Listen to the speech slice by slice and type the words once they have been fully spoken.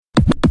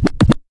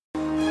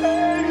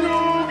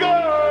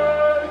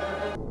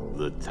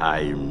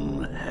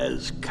time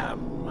has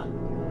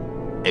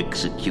come.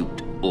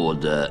 Execute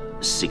Order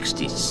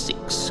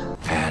 66.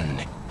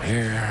 And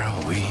here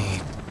we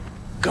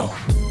go.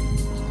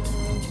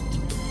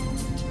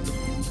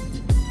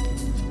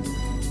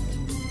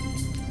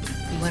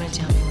 You want to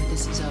tell me what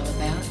this is all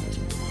about?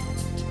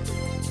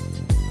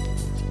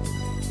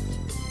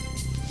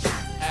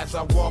 As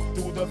I walk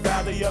through the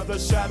valley of the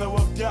shadow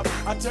of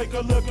death, I take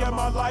a look at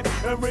my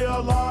life and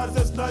realize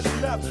there's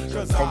nothing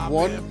left. Come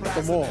one,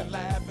 come all.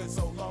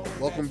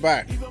 Welcome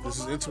back. This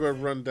is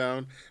Interweb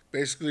Rundown.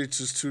 Basically, it's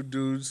just two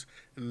dudes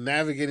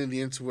navigating the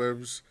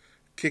interwebs,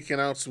 kicking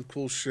out some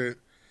cool shit.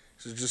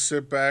 So just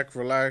sit back,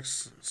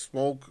 relax,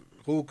 smoke,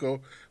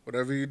 hookah,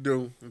 whatever you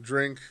do,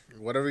 drink,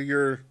 whatever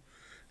your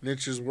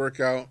niches work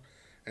out,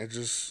 and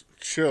just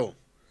chill.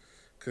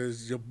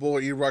 Because your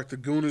boy E-Rock the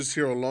Goon is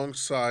here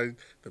alongside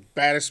the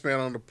baddest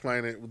man on the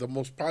planet,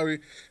 probably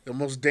the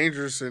most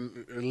dangerous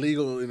and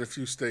illegal in a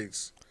few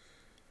states,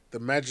 the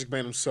Magic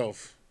Man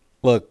himself.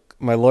 Look,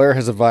 my lawyer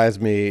has advised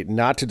me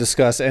not to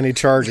discuss any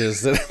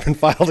charges that have been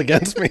filed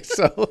against me,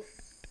 so...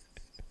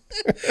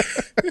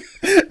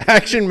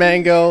 Action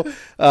Mango,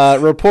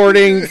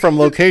 reporting from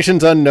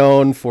locations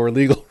unknown for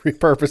legal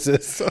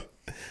purposes.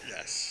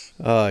 Yes.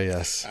 Oh,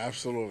 yes.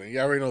 Absolutely. You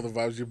already know the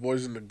vibes. Your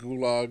boy's in the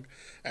gulag.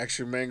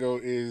 Action Mango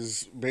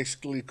is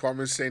basically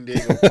Carmen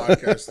Sandiego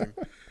podcasting.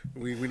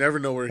 We never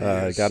know where he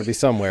is. Got to be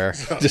somewhere.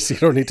 So. Just you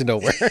don't need to know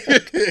where.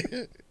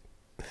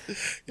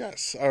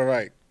 Yes. All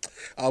right.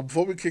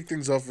 Before we kick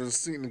things off,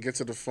 let's get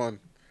to the fun,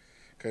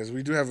 because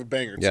we do have a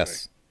banger today.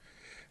 Yes.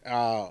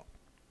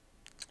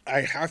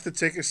 I have to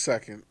take a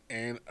second,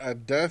 and a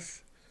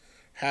death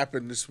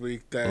happened this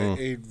week that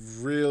it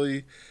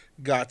really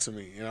got to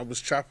me. And I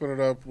was chopping it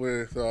up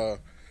with,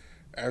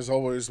 as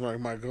always,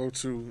 my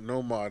go-to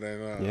Nomad,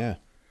 and yeah,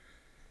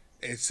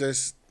 it's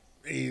just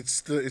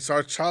it's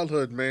our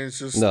childhood, man. It's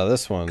just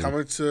this one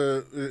coming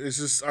to. It's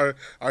just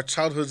our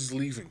childhood's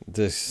leaving.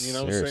 This, you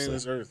know what I'm saying?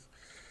 This earth,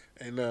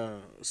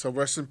 and so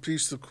rest in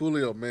peace to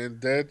Coolio, man.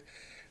 Dead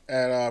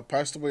at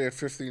passed away at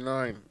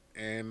 59.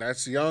 And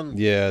that's young.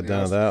 Yeah,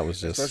 no, that was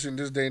just... Especially in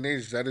this day and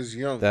age, that is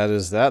young.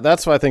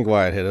 That's why I think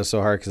why it hit us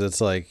so hard, because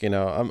it's like,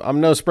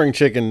 I'm no spring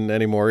chicken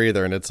anymore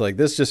either, and it's like,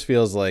 this just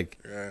feels like,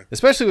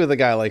 especially with a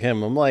guy like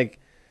him, I'm like,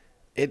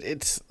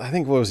 it's, I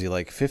think, what was he,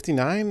 like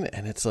 59?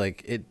 And it's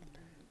like,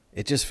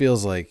 it just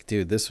feels like,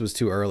 dude, this was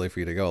too early for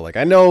you to go. Like,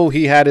 I know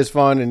he had his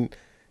fun, and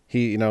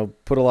he,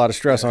 put a lot of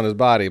stress on his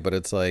body, but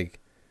it's like,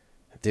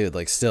 dude,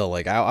 like, still,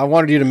 like, I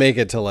wanted you to make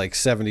it to, like,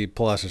 70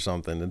 plus or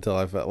something until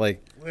I felt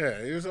like...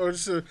 Yeah, it'll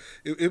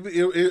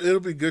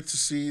be good to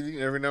see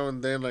every now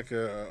and then, like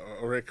a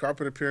red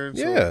carpet appearance,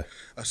 or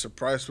a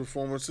surprise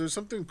performance. There's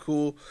something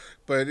cool,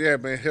 but yeah,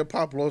 man, hip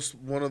hop lost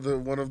one of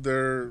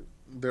their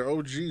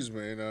OGs,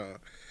 man.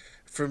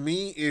 For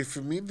me,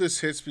 this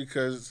hits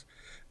because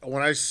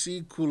when I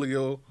see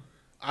Coolio,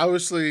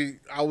 obviously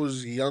I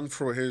was young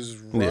for his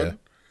run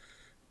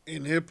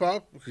in hip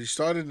hop. He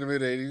started in the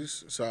mid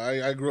 '80s, so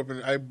I grew up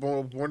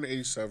born in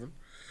 '87,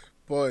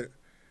 but.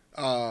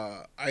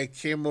 I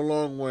came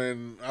along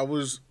when I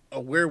was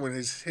aware when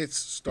his hits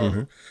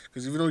started,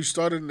 because even though he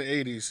started in the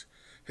 '80s,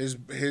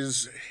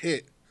 his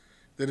hit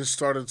didn't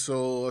start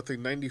until I think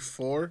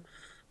 '94,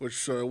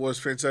 which was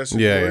Fantastic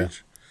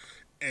Voyage,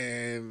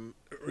 and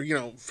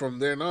from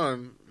then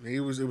on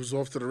it was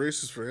off to the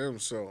races for him.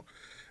 So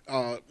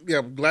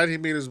I'm glad he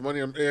made his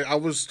money. I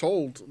was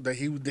told that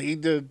he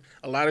did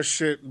a lot of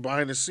shit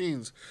behind the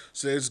scenes,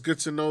 so it's good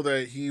to know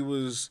that he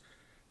was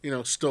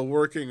still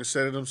working and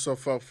setting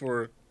himself up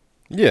for.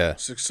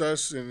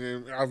 Success, and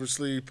then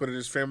obviously putting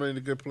his family in a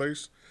good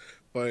place.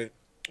 But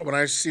when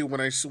I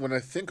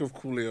think of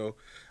Coolio,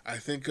 I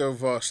think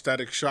of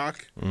Static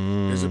Shock,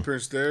 his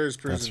appearance there, his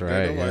appearance in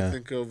Dedo. I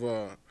think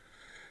of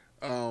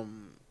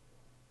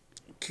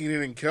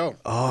Kenan and Kel.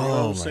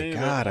 Oh my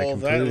God, I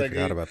completely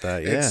forgot about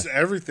that. Yeah, it's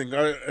everything.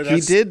 He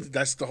did.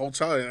 That's the whole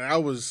time, and I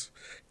was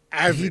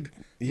avid.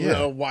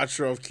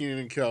 Watcher of Kenan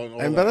and Kel.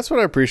 But that's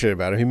what I appreciate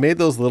about him. He made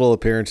those little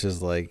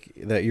appearances like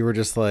that you were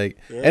just like,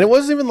 and it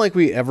wasn't even like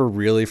we ever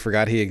really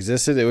forgot he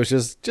existed. It was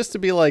just to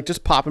be like,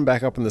 just popping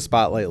back up in the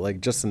spotlight, like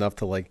just enough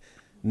to like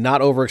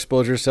not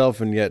overexpose yourself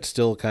and yet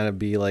still kind of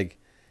be like,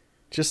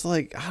 just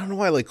like, I don't know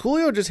why, like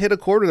Coolio just hit a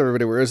chord with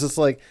everybody where it's just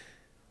like,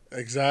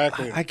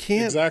 exactly. I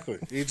can't. Exactly.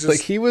 He just,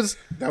 like he was.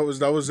 That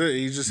was it.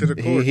 He just hit a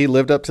chord. He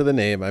lived up to the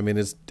name. I mean,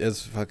 as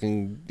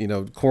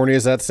fucking, corny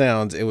as that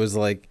sounds, it was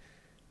like,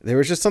 there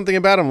was just something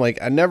about him.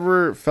 Like, I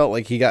never felt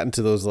like he got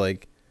into those,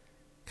 like,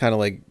 kind of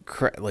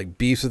like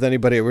beefs with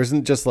anybody. It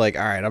wasn't just like,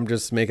 all right, I'm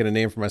just making a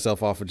name for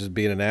myself off of just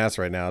being an ass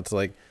right now. It's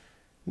like,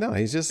 no,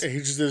 he just did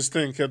his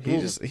thing, kept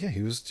moving.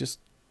 He was just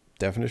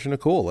definition of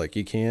cool. Like,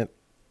 you can't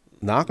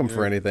knock him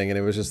for anything. And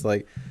it was just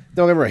like,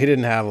 don't get me wrong, he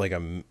didn't have like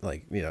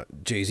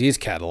Jay-Z's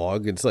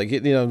catalog. It's like,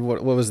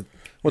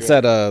 what's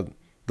that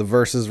the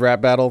versus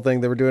rap battle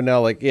thing they were doing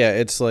now? Like,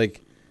 it's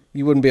like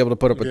you wouldn't be able to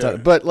put up a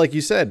ton, but like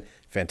you said,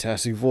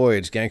 Fantastic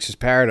Voyage, Gangsta's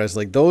Paradise,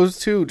 like those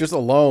two just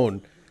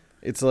alone,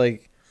 it's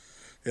like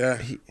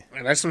Yeah,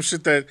 and that's some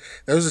shit that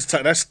was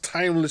that's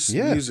timeless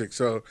music.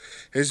 So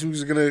his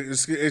music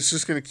it's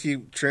just gonna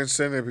keep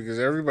transcending because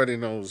everybody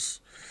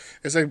knows.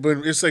 It's like when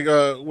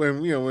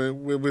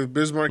with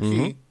Biz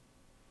Markie,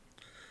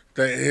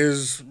 that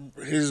his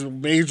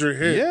major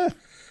hit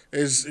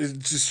is it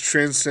just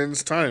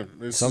transcends time.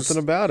 It's something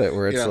about it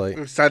where it's like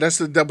that's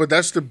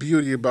the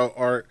beauty about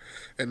art,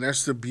 and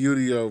that's the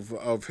beauty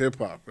of hip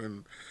hop,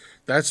 and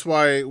that's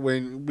why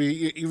when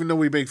even though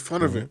we make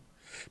fun of it.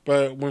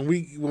 But when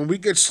we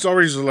get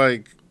stories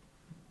like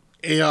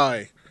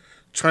AI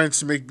trying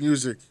to make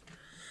music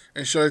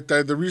and show like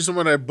that, the reason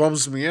why that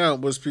bums me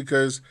out was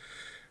because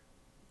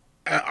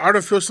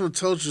artificial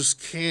intelligence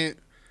can't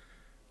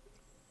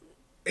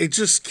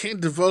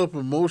develop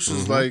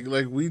emotions like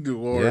we do,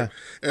 or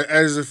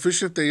as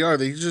efficient they are,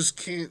 they just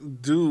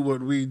can't do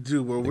what we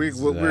do. What we're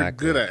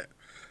good at,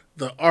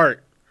 the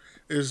art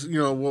is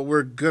what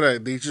we're good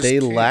at. They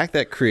lack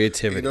that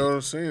creativity. You know what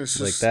I'm saying? It's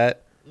like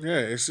that. Yeah,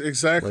 it's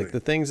exactly like the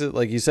things that,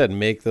 like you said,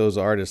 make those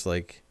artists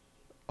like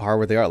are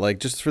what they are. Like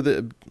just for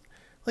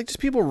just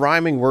people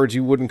rhyming words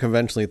you wouldn't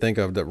conventionally think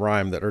of that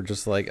rhyme, that are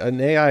just like an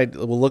AI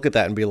will look at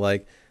that and be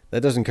like,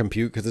 that doesn't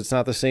compute because it's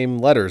not the same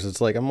letters. It's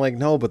like, I'm like,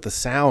 no, but the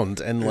sound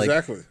and like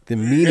the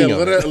meaning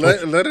of it.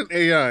 Let an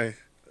AI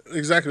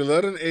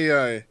let an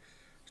AI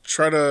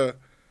try to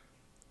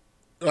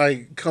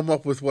like come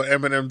up with what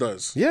Eminem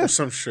does, or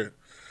some shit.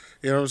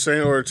 You know what I'm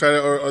saying? Or try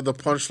to, or the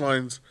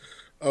punchlines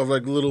of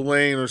like Lil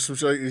Wayne or some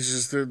shit. It's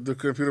just the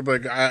computer,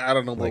 like I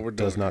don't know what we're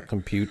doing. Does not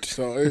compute.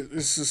 So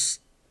it's just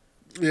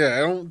I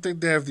don't think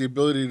they have the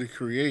ability to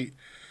create.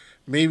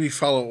 Maybe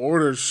follow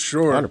orders,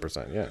 sure,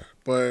 100%, yeah.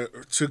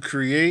 But to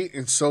create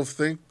and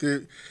self-think,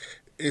 that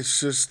it's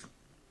just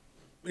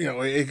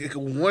it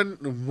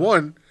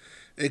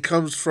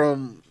comes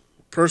from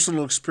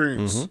personal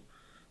experience,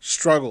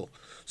 struggle.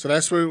 So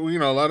that's where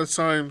a lot of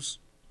times,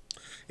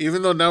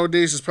 even though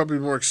nowadays it's probably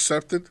more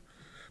accepted.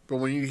 But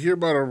when you hear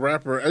about a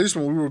rapper, at least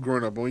when we were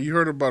growing up, when you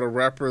heard about a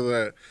rapper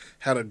that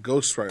had a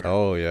ghostwriter,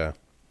 oh yeah,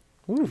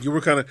 you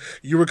were kind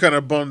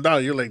of bummed out.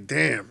 You're like,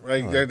 damn,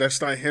 right?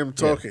 That's not him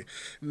talking.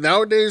 Yeah.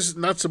 Nowadays,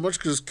 not so much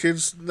because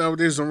kids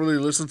nowadays don't really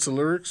listen to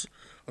lyrics,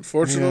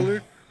 unfortunately. Yeah.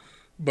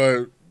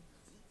 But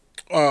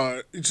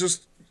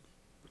just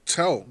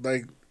tell,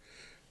 like,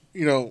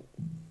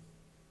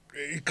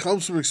 it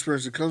comes from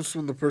experience. It comes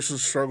from the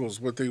person's struggles,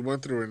 what they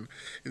went through, and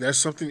that's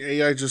something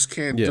AI just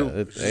can't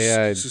do.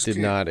 AI did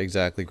not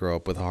exactly grow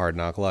up with a hard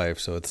knock life,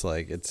 so it's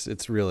like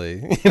it's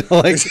really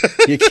like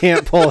you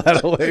can't pull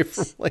that away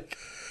from like.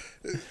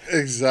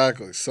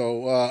 Exactly.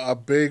 So a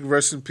big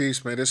rest in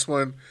peace, man. This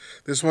one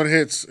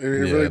hits. It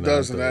really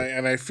does,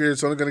 and I fear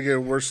it's only going to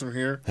get worse from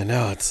here. I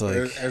know, it's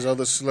like as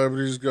other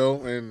celebrities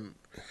go, and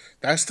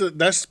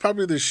that's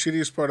probably the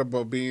shittiest part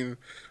about being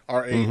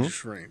our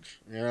age range.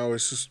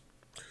 It's just.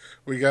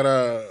 We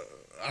gotta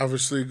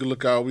obviously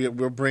look out.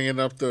 We're bringing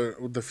up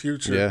the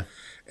future,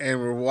 and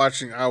we're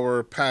watching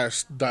our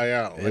past die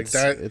out. Like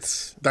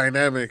it's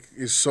dynamic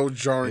is so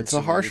jarring. It's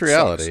a harsh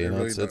reality.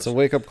 It's a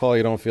wake up call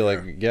you don't feel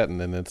like getting,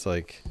 and it's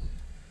like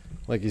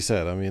you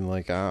said. I mean,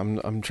 like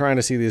I'm trying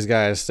to see these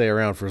guys stay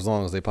around for as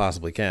long as they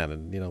possibly can,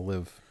 and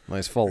live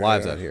nice full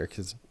lives out here.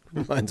 Because it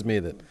reminds me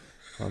that.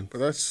 But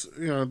that's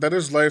that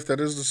is life. That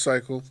is the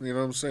cycle. You know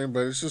what I'm saying?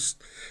 But it just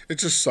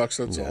sucks.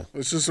 That's all.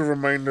 It's just a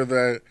reminder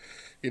that.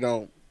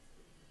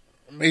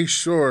 Make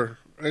sure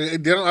I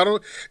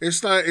don't.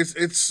 It's not.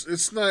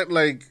 It's not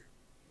like.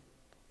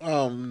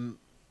 I don't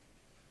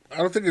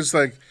think it's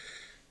like.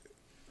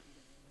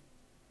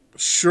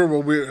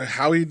 Sure,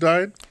 how he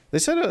died. They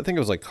said I think it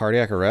was like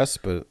cardiac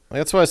arrest, but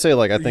that's why I say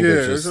like I think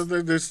it's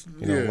just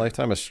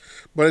lifetime.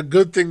 But a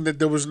good thing that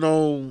there's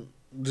no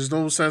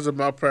signs of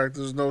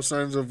malpractice, no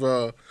signs of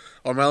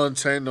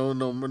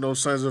malintent, no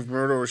signs of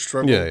murder or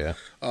struggle.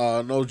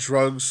 No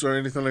drugs or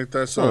anything like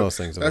that. So those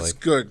things that's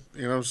good.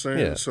 You know what I'm saying?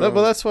 Yeah. So,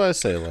 but that's why I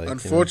say like,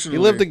 unfortunately,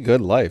 he lived a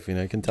good life.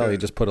 You can tell he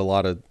just put a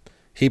lot of.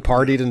 He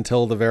partied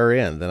until the very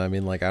end, and I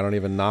mean, like I don't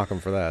even knock him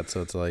for that.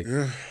 So it's like,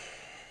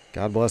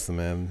 God bless the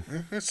man.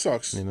 It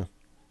sucks.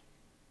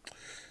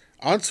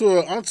 Onto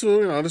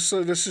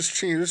let's just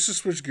change. Let's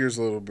just switch gears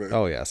a little bit.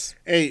 Oh yes.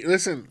 Hey,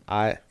 listen.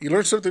 You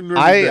learned something new.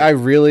 I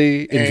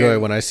really enjoy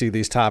when I see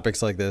these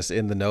topics like this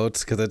in the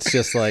notes because it's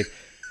just like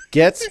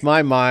gets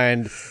my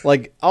mind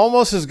like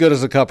almost as good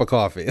as a cup of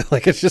coffee.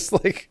 Like it's just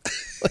like.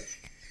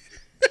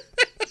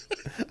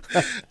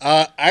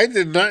 I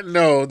did not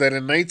know that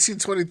in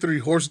 1923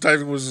 horse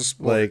diving was a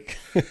sport.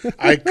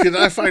 I could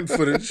not find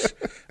footage.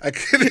 I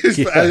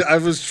couldn't. I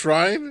was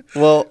trying.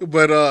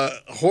 But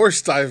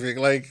horse diving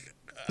like.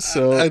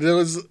 So I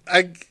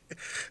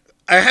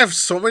have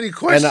so many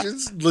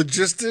questions,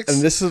 logistics,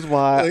 and this is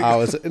why I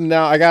was.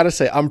 Now I gotta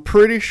say, I'm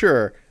pretty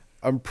sure,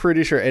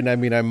 and I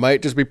mean, I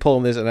might just be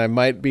pulling this, and I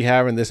might be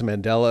having this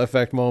Mandela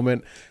effect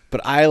moment,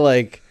 but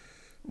I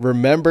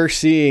remember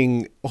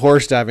seeing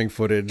horse diving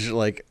footage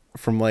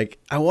from I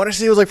want to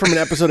say it was from an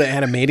episode of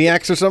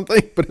Animaniacs or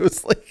something, but it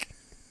was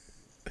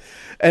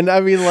and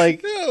I mean, oh my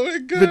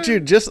God. But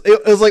dude,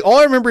 it was all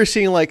I remember is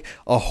seeing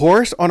a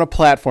horse on a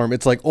platform.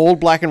 It's old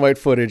black and white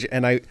footage,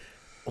 and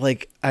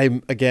like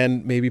I'm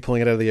again maybe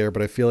pulling it out of the air,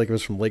 but I feel like it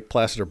was from Lake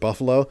Placid or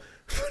Buffalo.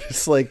 But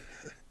it's like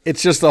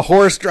it's just a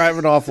horse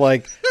driving off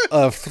like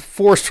a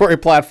 4-story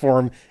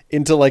platform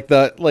into like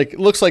the like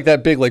looks like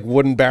that big like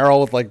wooden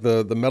barrel with like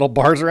the metal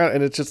bars around,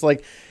 and it's just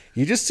like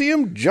you just see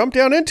him jump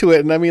down into it,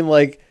 and I mean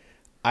like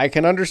I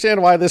can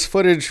understand why this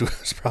footage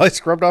was probably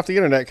scrubbed off the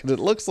internet because it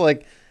looks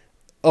like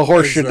a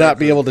horse should not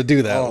be able to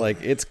do that.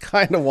 Like it's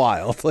kind of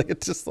wild. Like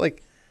it's just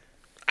like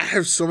I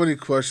have so many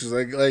questions.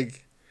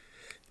 Like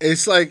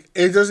it's like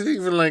it doesn't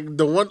even like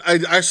the one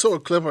I saw a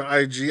clip on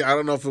IG. I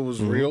don't know if it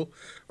was real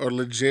or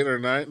legit or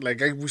not.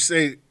 Like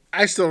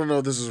I still don't know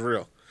if this is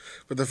real,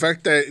 but the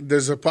fact that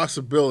there's a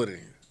possibility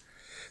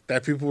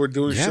that people were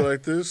doing shit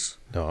like this,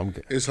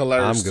 is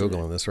hilarious. I'm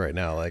googling this right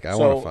now. Like I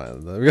want to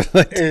find them.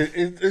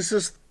 It's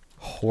just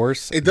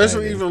horse. It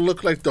doesn't even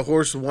look like the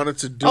horse wanted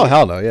to do. Oh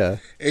hell no! Yeah,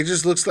 it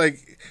just looks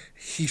like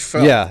he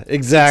fell. Yeah,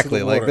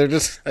 exactly. Like they're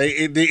just.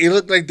 It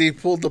looked like they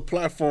pulled the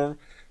platform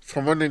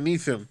from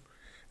underneath him,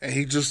 and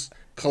he just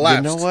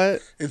collapsed. You know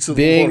what? Into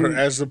the water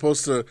as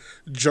opposed to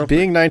jumping.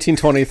 Being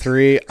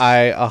 1923,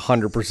 I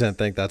 100%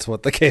 think that's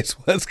what the case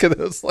was because it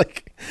was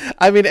like,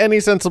 I mean, any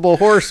sensible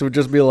horse would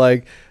just be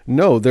like,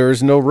 no, there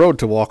is no road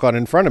to walk on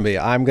in front of me.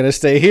 I'm gonna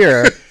stay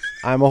here.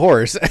 I'm a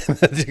horse. And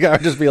the guy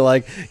would just be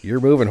like, you're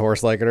moving,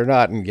 horse, like it or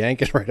not, and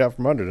yank it right out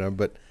from under them.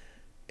 But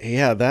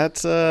yeah,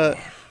 that's I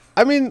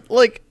mean,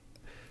 like,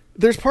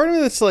 there's part of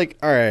me that's like,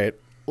 all right,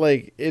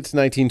 like it's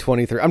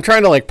 1923. I'm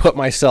trying to like put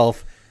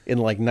myself in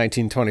like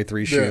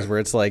 1923 shoes where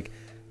it's like,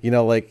 you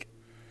know, like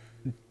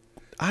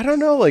I don't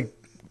know, like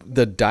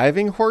the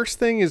diving horse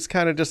thing is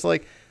kind of just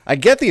like I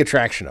get the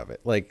attraction of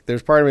it. Like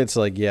there's part of me that's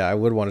like, yeah, I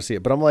would want to see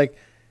it, but I'm like,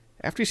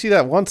 after you see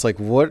that once, like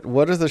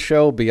what is the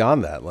show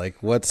beyond that? Like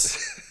what's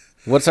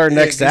our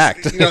next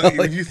act? You know, like,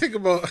 when you're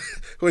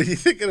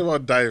thinking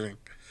about diving,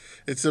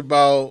 it's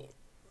about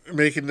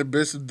making the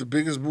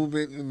biggest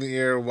movement in the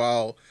air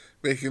while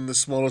making the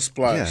smallest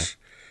splash. Yeah.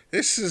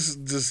 This is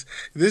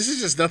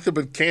just nothing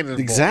but cannonball.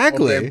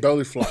 Exactly. On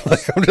belly flops. Like,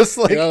 I'm just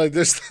like, you know, like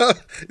there's no,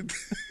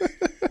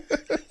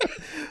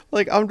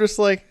 like I'm just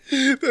like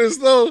there's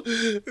no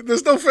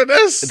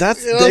finesse.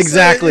 That's you know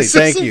exactly.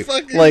 Thank you.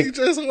 Like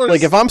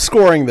if I'm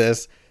scoring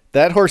this,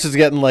 that horse is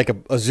getting like a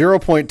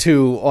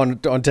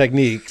 0.2 on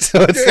technique.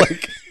 So it's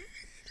like,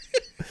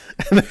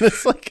 and then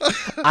it's like,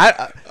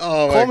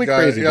 call me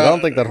crazy, but I don't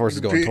think that horse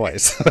is going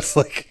twice. So it's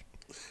like,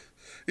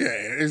 yeah,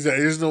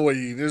 there's no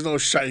way, there's no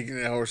shot you can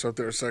get that horse up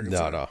there a second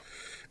time. No.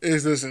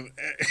 Listen,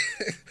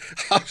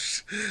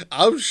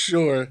 I'm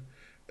sure.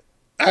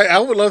 I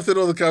would love to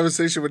know the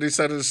conversation when they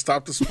decided to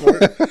stop the sport.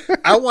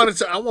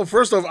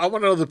 First off, I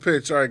want to know the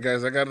pitch. All right,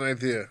 guys, I got an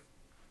idea.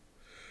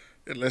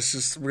 And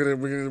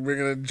we're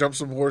gonna jump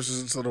some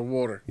horses into the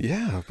water.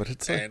 Yeah, but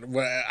it's like, and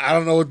I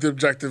don't know what the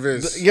objective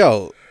is.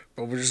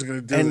 But we're just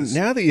gonna do this. And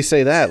now that you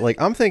say that,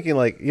 like I'm thinking,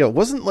 like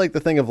wasn't like the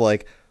thing of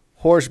like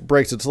horse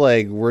breaks its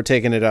leg, we're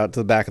taking it out to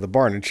the back of the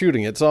barn and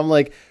shooting it. So I'm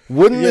like,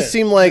 wouldn't this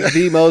seem like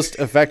the most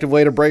effective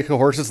way to break a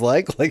horse's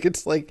leg? Like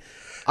it's like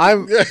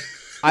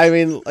I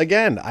mean,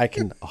 again, I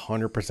can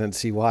 100%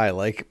 see why.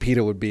 Like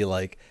PETA would be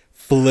like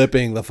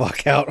flipping the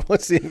fuck out when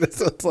seeing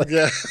this. It's like,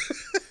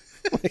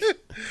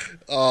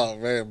 oh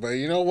man, but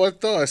you know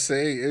what though? I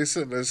say,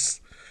 listen, let's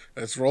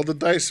roll the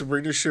dice and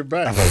bring this shit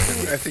back.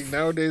 I think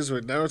nowadays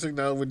with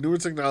newer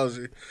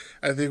technology,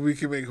 I think we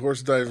can make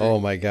horse diving. Oh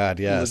my god,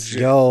 yes.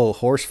 Legit. Yo,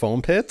 horse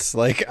foam pits?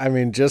 Like, I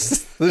mean,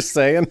 just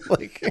saying,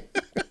 like,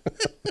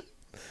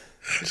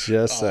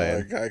 just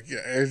saying. Oh my god,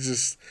 it's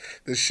just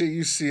the shit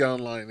you see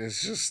online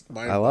is just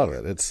I love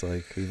it. It's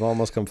like we've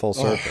almost come full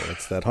circle.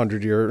 It's that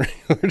 100-year.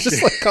 We're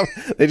just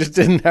like they just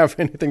didn't have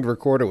anything to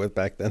record it with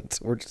back then,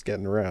 so we're just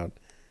getting around.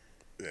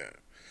 Yeah.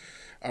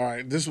 All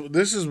right. This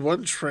is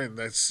one trend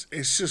it's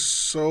just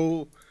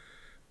so.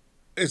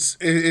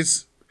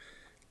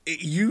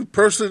 You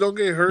personally don't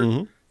get hurt.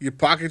 Mm-hmm. Your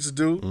pockets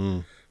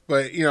do,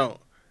 but you know.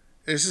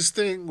 It's this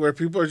thing where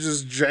people are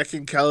just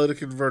jacking catalytic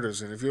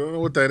converters, and if you don't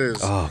know what that is,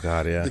 oh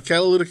god, yeah, the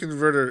catalytic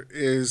converter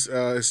is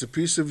it's a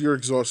piece of your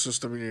exhaust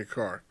system in your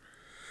car.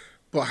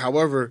 But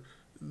however,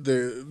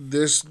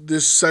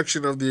 this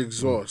section of the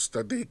exhaust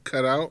that they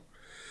cut out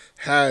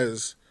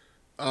has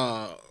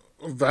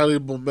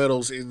valuable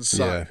metals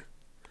inside. Yeah.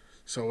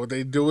 So what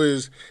they do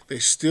is they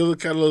steal the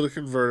catalytic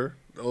converter.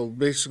 Or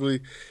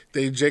basically,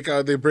 they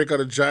break out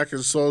a jack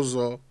and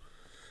sawzall,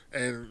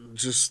 and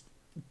just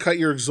cut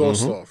your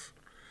exhaust off.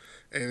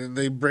 And then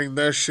they bring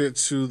that shit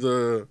to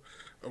the,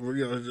 a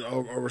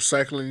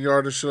recycling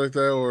yard or shit like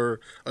that, or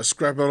a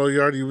scrap metal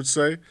yard, you would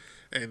say,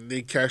 and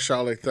they cash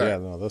out like that. Yeah,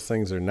 no, those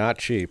things are not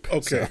cheap.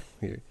 Okay.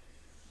 So.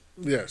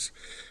 Yes.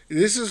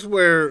 This is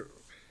where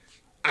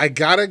I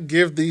gotta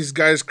give these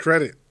guys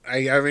credit.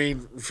 I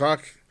mean,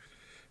 fuck.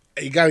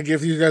 You gotta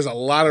give these guys a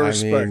lot of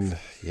respect. I mean,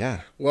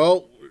 yeah.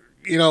 Well,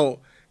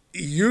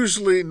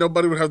 usually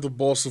nobody would have the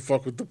balls to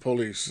fuck with the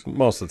police.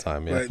 Most of the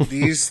time, yeah. But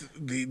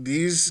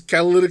these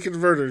catalytic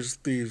converters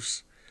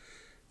thieves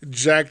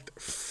jacked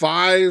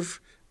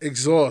 5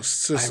 exhaust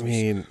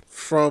systems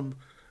from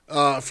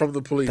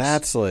the police.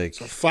 That's like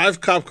so 5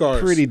 cop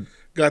cars. Pretty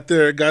got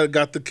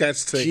the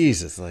cat's take.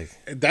 Jesus, like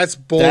And that's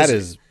bullshit. that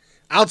is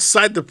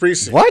outside the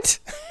precinct. what?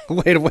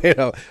 wait,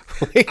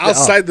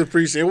 Outside the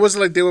precinct. It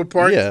wasn't like they were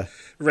parked Yeah.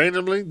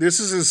 randomly. This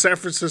is in San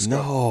Francisco.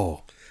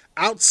 No,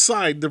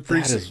 Outside the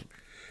precinct. is-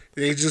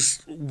 They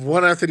just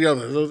one after the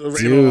other.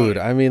 dude.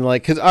 I mean,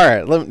 like, cause all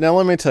right. Now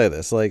let me tell you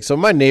this. Like, so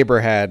my neighbor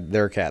had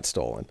their cat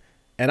stolen,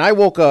 and I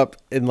woke up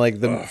in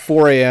like the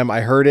 4 a.m.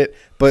 I heard it,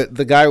 but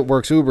the guy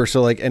works Uber,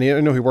 so like, and I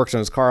know he works on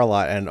his car a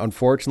lot, and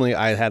unfortunately,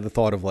 I had the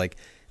thought of like,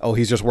 oh,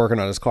 he's just working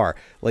on his car.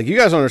 Like, you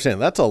guys don't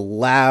understand. That's a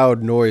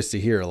loud noise to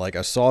hear, like a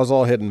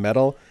Sawzall hitting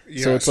metal. So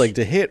Yes. it's like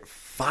to hit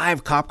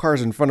 5 cop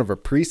cars in front of a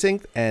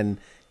precinct and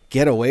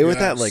get away with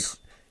that. Like, Yes.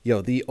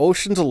 yo, the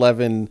Ocean's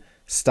 11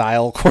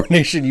 style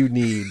coordination you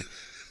need,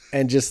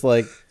 and just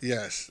like,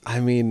 Yes.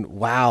 I mean,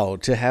 wow,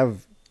 to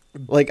have,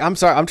 like, I'm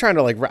sorry, I'm trying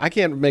to like, I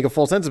can't make a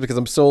full sentence because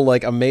I'm so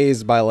like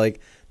amazed by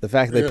like the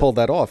fact that they pulled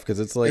that off, because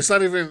it's like, It's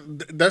not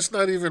even. That's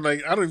not even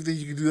like. I don't even think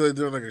you can do that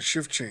during like a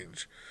shift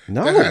change.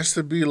 No. That has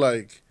to be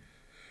like.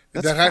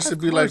 That's that has to 5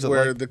 be like cars that,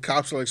 where like- the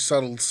cops are like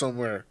settled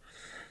somewhere,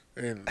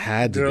 and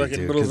Had to they're be, like in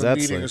dude, the middle of 'cause a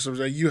that's meeting like- or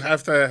something. You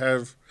have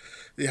to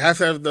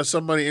have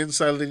somebody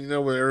inside letting you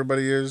know where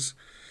everybody is,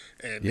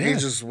 and they Yeah.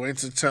 just went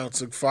to town.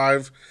 Took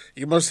 5.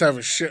 You must have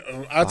a shit.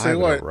 I'll 5 tell you in a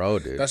what. row,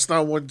 dude. That's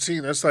not one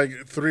team. That's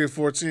like 3 or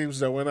 4 teams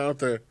that went out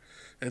there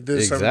and did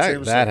exactly,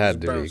 simultaneously. that had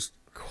to be Bounced.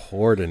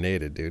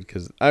 coordinated, dude.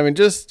 Because I mean,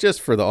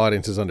 just for the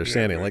audience's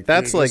understanding, Yeah, like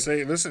that's yeah, like, just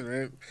say, listen,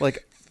 man.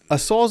 like a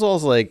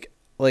Sawzall's like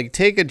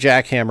take a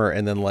jackhammer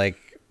and then like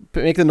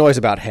make the noise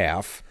about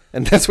half,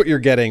 and that's what you're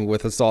getting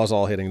with a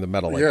Sawzall hitting the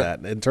metal like Yeah.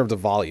 that in terms of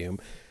volume.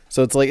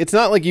 So it's like, it's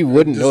not like you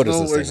wouldn't There's notice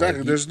no, this thing. exactly.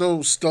 Like, There's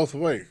no stealth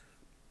way.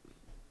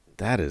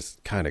 that is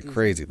kind of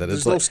crazy. That There's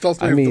it's no like,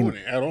 stealth way I of mean, doing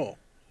it at all.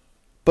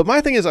 but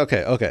my thing is,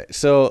 okay.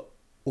 So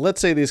let's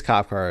say these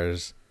cop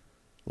cars,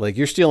 like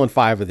you're stealing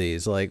 5 of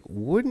these. Like,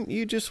 wouldn't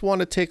you just want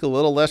to take a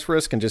little less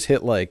risk and just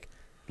hit like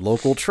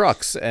local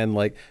trucks? And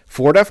like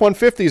Ford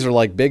F-150s are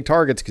like big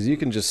targets because you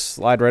can just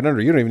slide right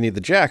under. You don't even need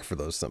the jack for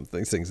those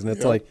things. And it's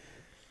Yep. like,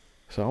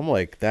 so I'm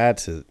like,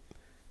 that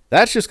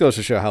just goes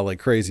to show how like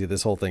crazy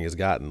this whole thing has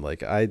gotten.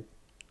 Like I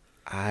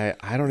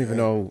don't even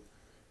know.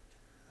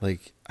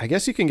 Like, I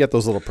guess you can get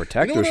those little You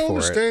protectors know what I don't for it.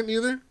 understand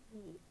either?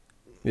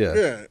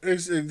 Yeah.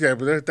 Yeah,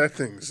 but that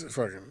thing's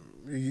fucking.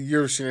 You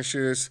ever seen that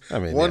shit? It's, I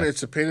mean, one, yeah.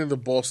 it's a pain in the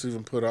balls to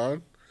even put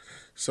on,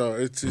 so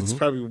it's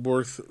probably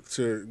worth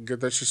to get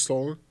that shit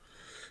stolen.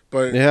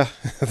 But Yeah.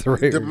 The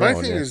rate we're my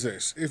going, thing yeah. is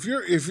this: if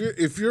you're a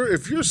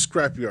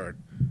scrapyard,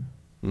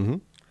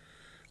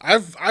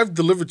 I've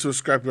delivered to a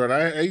scrapyard.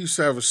 I used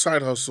to have a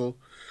side hustle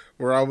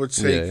where I would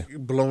take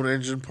blown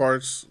engine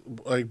parts,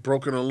 like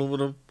broken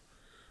aluminum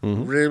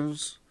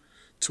rims,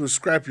 to a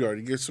scrapyard.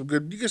 You get some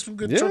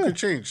good chunk Yeah. of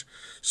change,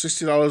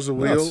 $60 a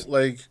wheel. Nuts.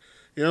 Like,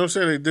 you know what I'm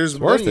saying? Like, there's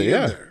worth money it,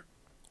 yeah. in there.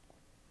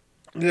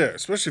 Yeah,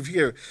 especially if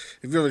you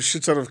have a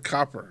shit ton of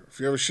copper, if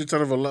you have a shit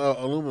ton of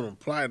aluminum,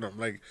 platinum,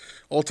 like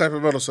all type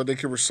of metal, so they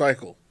can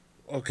recycle.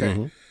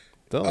 Okay,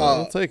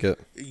 They'll take it.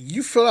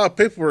 you fill out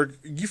paperwork.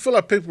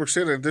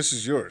 Saying that this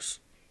is yours.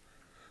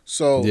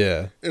 So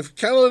Yeah. if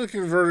catalytic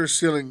converter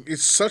sealing,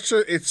 it's such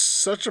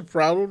a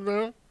problem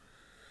now.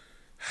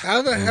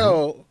 How the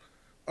hell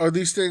are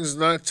these things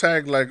not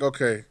tagged? Like,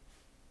 okay,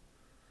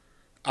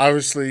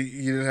 obviously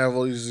you didn't have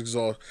all these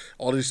exhaust,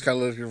 all these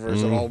catalytic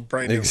converters, and all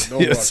brand new, with no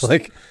It's rust.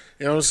 like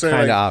You know what I'm saying?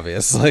 kind of Like,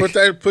 obvious.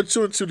 Like, put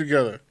 2 and 2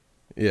 together.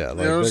 yeah, like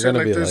You know what I'm they're saying?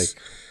 gonna be this,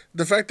 like,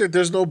 the fact that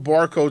there's no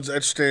barcodes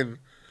etched in,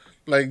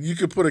 like you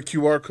could put a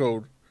QR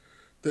code.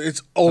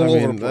 It's all I over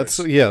mean, the place. that's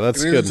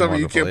that's And good. anytime And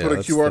you can't wonderful.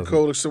 put a Yeah, QR that's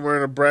code somewhere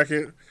in a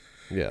bracket.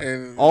 Yeah,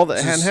 And all the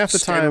just and half the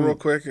scan it time, real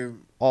quick,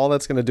 and all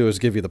that's gonna do is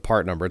give you the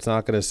part number. It's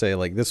not gonna say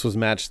like this was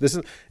matched.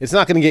 It's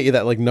not gonna get you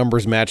that like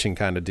numbers matching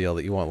kind of deal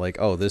that you want. Like,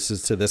 oh, this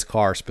is to this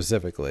car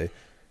specifically.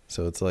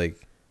 So it's like,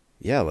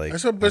 yeah, like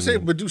that's what I'm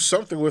saying. But do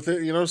something with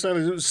it. You know what I'm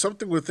saying? Do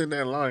something within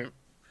that line.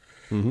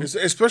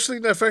 Especially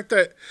the fact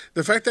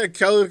that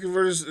catalytic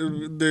converters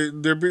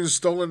they're being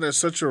stolen at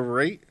such a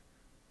rate.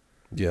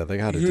 yeah, they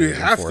got to. You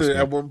have to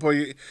at one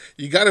point.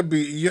 You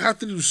have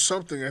to do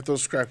something at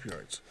those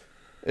scrapyards.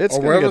 It's or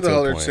gonna wherever get the to a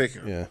hell they're point.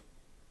 taking 'em. Yeah.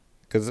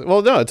 Because no,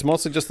 it's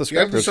mostly just the You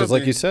have to do scrapyards. Because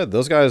like you something- said,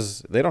 those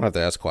guys they don't have to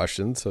ask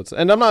questions. So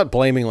and I'm not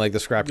blaming like the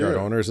scrapyard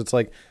Yeah. owners. It's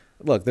like,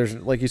 look, there's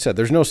like you said,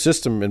 there's no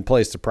system in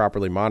place to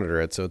properly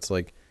monitor it. So it's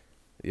like,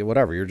 yeah,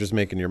 whatever, you're just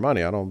making your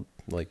money. I don't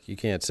like you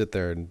can't sit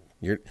there and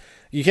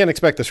you can't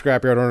expect the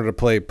scrapyard owner to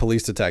play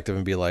police detective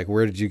and be like,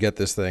 where did you get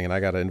this thing? And I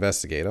got to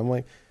investigate. I'm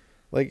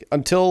like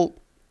until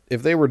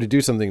if they were to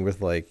do something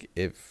with like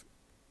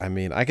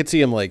I could see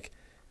him like,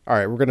 all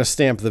right, we're gonna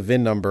stamp the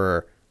VIN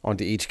number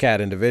onto each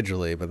cat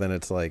individually, but then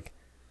it's like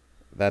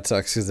that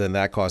sucks because then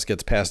that cost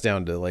gets passed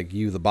down to like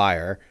you, the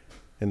buyer,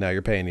 and now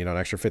you're paying an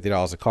extra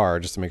 $50 a car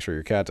just to make sure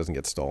your cat doesn't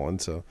get stolen.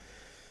 So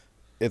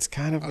it's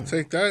kind of I'll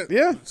take that.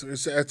 Yeah.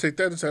 I take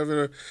that as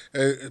having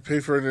a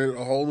pay for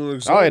a whole new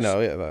exhaust. Oh, I know,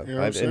 yeah. That, You know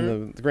what I'm saying?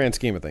 in the grand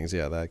scheme of things,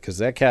 yeah, that because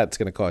that cat's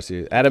going to cost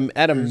you at a It's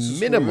just what it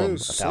minimum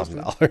is,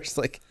 $1,000.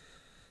 Like,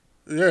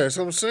 Yeah, that's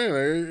what I'm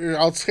saying.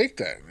 I'll take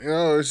that.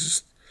 It's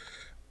just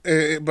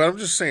But I'm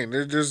just saying,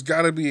 there's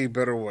got to be a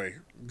better way.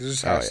 There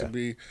just has to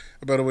be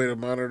a better way to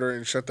monitor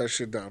and shut that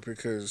shit down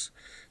because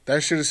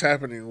that shit is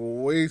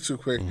happening way too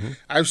quick.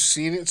 I've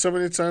seen it so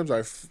many times.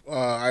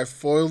 I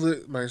foiled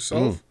it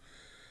myself,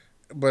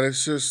 but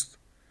it's just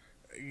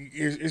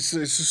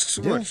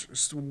too much.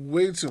 It's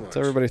way too much. It's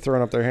everybody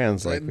throwing up their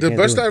hands. Like the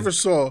best I ever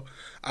saw,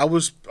 I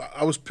was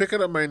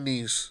picking up my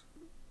niece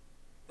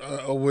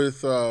I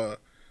was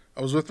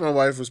with my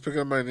wife. Was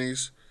picking up my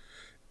niece,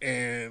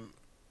 and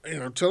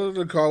I'm chilling in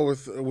the car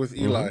with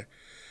Eli.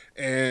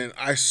 And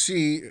I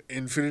see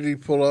Infinity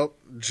pull up,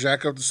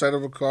 jack up the side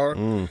of a car.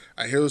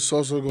 I hear the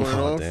salsa going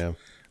off. Damn.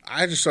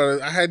 I just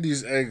started. I had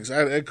these eggs. I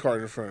had an egg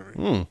cart in front of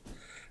me,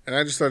 and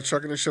I just started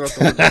chucking this shit out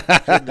the window.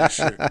 Hitting this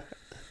shit.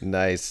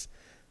 Nice.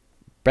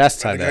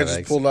 Best time to have eggs. I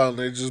just pulled out and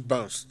they just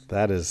bounced.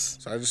 That is.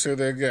 So I just say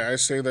that again. I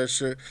say that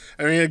shit.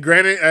 I mean,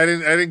 granted, I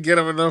didn't get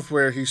him enough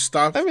where he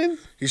stopped. I mean,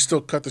 he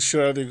still cut the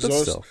shit out of the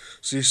exhaust.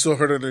 So he still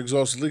heard an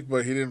exhaust leak,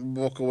 but he didn't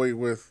walk away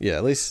with. Yeah,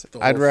 at least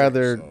I'd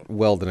rather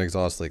weld an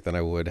exhaust leak than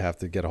I would have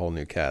to get a whole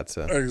new cat.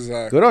 So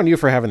exactly. Good on you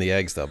for having the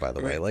eggs, though. By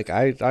the way, like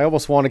I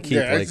almost want to keep.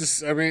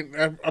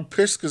 Yeah, I'm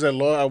pissed because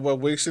I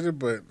wasted it,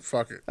 but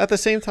fuck it. At the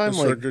same time,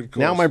 like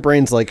now my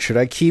brain's like, should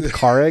I keep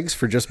car eggs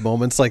for just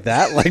moments like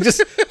that? Like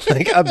just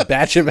like a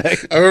batch of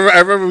eggs. I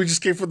remember we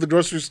just came from the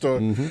grocery store,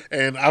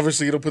 and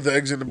obviously you don't put the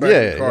eggs in the back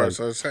of the car,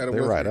 so I just had it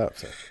with me. Up,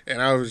 so.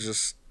 And I was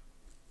just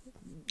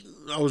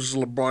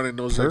LeBroning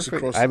those eggs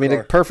across the car. I mean,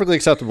 a perfectly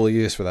acceptable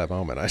use for that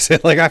moment. I say,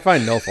 like, I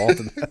find no fault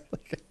in that.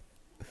 Like,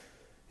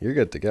 you're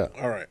good to go.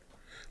 All right,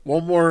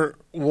 one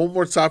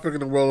more topic in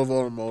the world of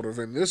automotive,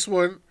 and this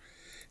one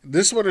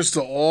is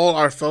to all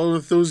our fellow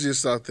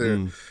enthusiasts out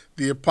there.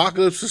 The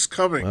apocalypse is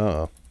coming.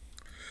 Oh.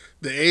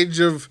 The age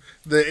of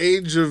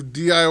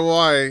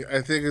DIY,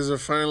 I think, is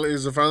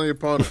finally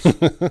upon us,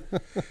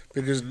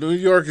 because New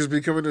York is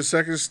becoming the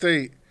second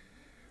state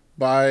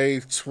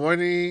by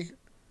 20.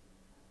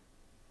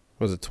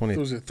 Was it 20?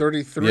 Was it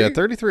 33? Yeah,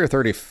 33 or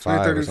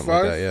 35 or something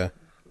like that. Yeah.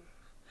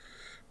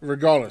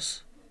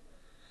 Regardless,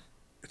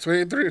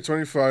 23 or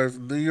 25,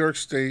 New York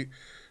State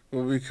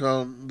will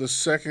become the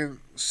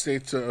second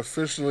state to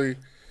officially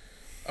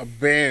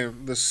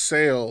ban the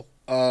sale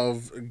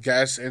of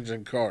gas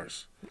engine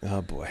cars.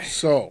 Oh boy!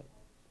 So,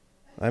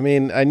 I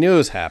mean, I knew it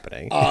was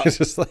happening. It's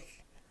just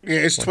like, yeah,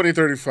 it's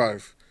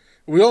 2035.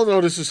 We all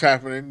know this is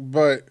happening,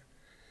 but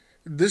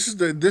this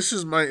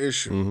is my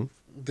issue.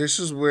 This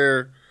is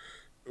where,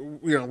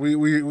 we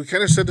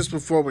kind of said this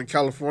before when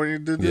California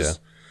did this,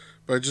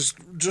 but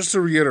just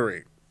to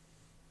reiterate,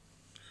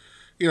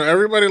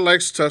 everybody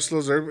likes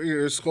Teslas.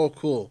 It's all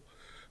cool,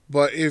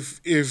 but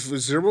if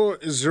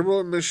zero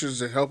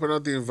emissions and helping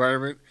out the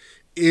environment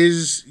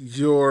is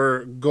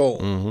your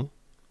goal.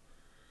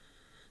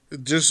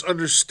 Just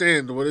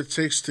understand what it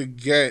takes to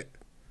get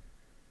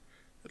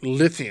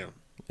lithium.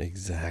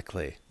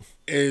 Exactly.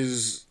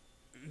 Is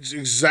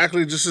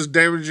exactly just as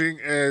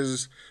damaging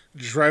as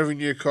driving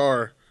your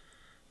car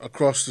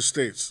across the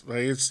states. Like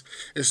it's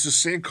the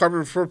same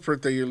carbon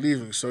footprint that you're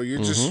leaving. So you're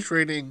just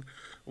trading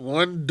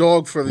one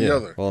dog for the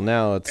other. Well,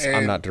 now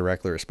I'm not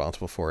directly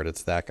responsible for it.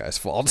 It's that guy's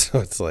fault. So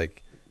it's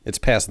like it's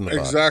passing the buck.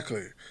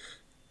 Exactly.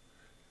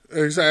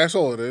 That's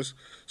all it is.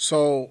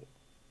 So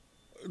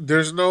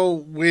there's no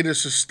way to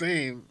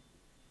sustain.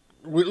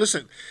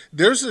 Listen,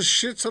 there's a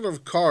shit ton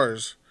of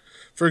cars.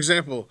 For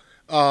example,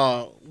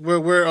 where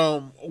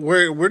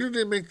did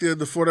they make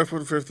the Ford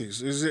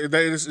F-150s? Is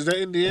that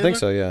Indiana? I think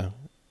so. Yeah,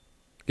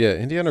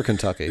 Indiana or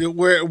Kentucky.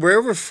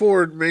 Wherever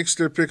Ford makes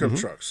their pickup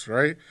trucks,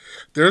 right?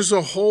 There's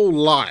a whole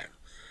lot.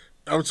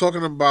 I'm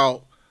talking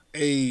about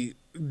a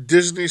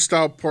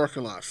Disney-style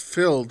parking lot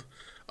filled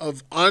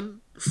of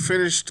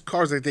unfinished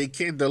cars that they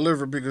can't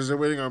deliver because they're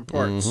waiting on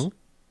parts.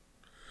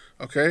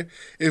 Okay?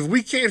 If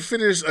we can't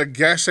finish a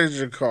gas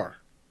engine car,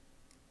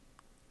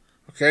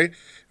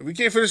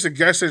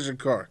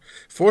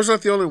 Ford's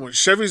not the only one.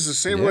 Chevy's the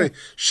same way.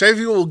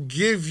 Chevy will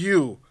give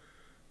you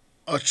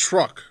a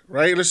truck,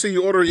 right? Let's say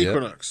you order an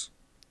Equinox.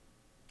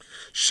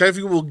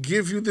 Chevy will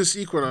give you this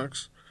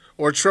Equinox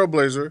or a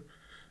Trailblazer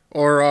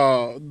or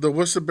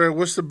what's the bigger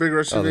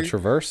SUV? Oh, the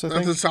Traverse, I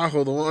think? Not the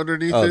Tahoe, the one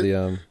underneath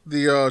it.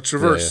 The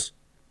Traverse.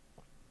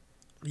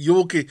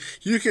 You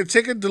can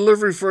take a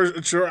delivery for a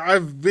truck.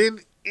 I've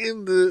been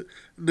in the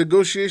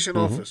negotiation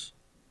office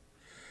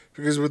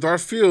because with our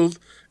field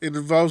it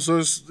involves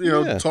us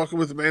talking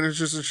with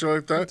managers and shit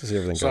like that,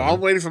 so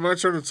I'm waiting for my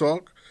turn to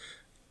talk.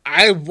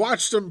 I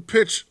watched them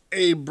pitch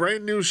a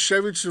brand new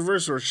Chevy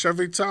Traverse or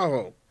Chevy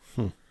Tahoe,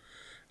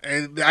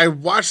 and I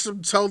watched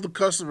them tell the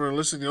customer,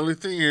 listen, the only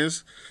thing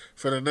is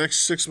for the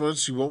next 6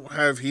 months you won't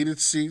have heated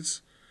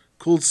seats,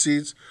 cooled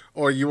seats,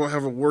 or you won't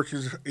have a working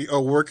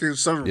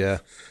sunroof. Yeah,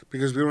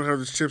 because we don't have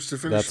the chips to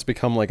finish. That's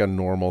become like a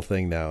normal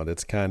thing now.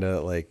 It's kind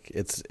of like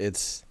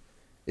it's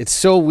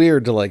so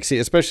weird to like see,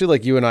 especially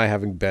like you and I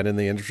having been in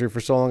the industry for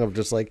so long. Of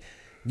just like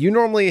you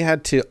normally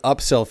had to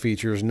upsell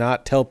features,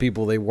 not tell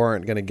people they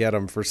weren't going to get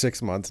them for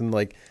 6 months, and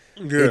like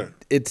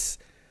it's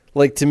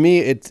like to me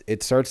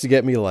it starts to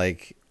get me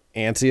like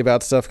antsy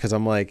about stuff because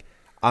I'm like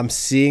I'm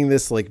seeing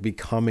this like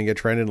becoming a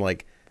trend and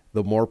like.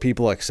 the more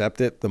people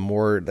accept it, the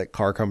more that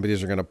car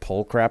companies are going to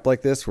pull crap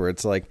like this, where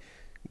it's like,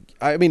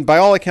 I mean, by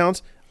all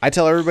accounts, I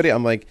tell everybody,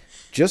 I'm like,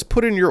 just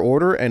put in your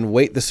order and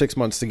wait the 6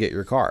 months to get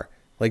your car.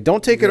 Like,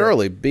 don't take it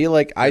early. Be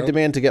like, I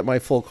demand to get my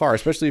full car,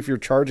 especially if you're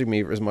charging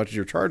me as much as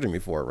you're charging me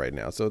for it right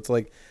now. So it's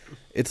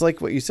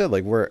like what you said,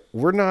 like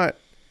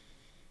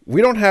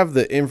we don't have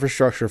the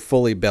infrastructure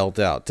fully built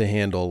out to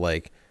handle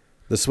like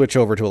the switch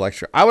over to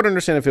electric. I would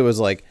understand if it was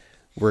like,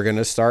 we're going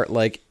to start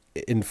like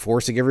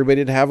enforcing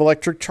everybody to have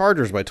electric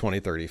chargers by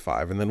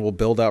 2035, and then we'll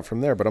build out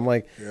from there. But I'm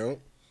like,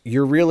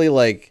 you're really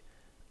like,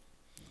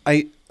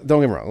 don't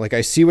get me wrong. Like,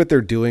 I see what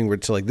they're doing,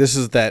 which like, this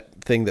is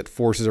that thing that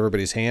forces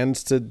everybody's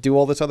hands to do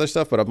all this other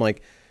stuff. But I'm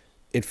like,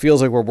 it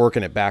feels like we're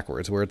working it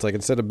backwards, where it's like,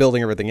 instead of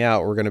building everything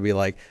out, we're going to be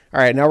like, all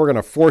right, now we're going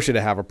to force you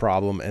to have a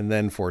problem and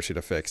then force you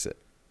to fix it.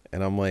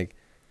 And I'm like,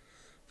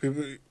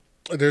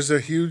 there's a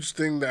huge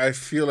thing that I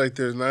feel like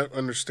they're not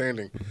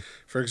understanding.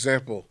 For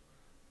example,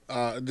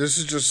 this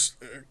is just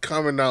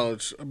common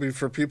knowledge. I mean,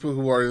 for people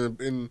who are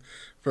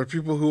for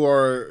people who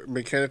are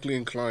mechanically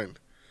inclined,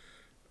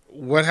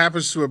 what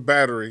happens to a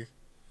battery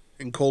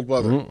in cold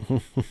weather?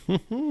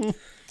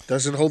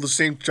 Doesn't hold the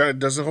same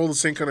kind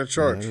of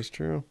charge. That is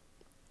true.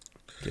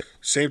 Yep.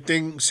 Same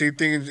thing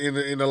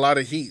in a lot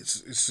of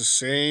heats. It's the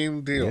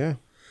same deal. Yeah.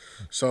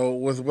 So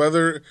with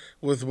weather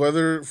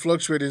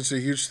fluctuating, it's a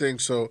huge thing.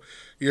 So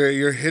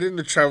you're hitting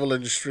the travel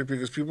industry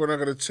because people are not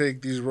going to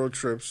take these road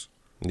trips.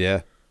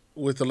 Yeah.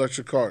 With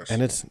electric cars,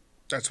 and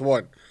that's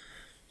one.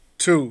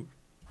 Two,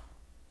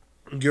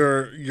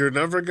 you're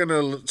never going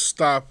to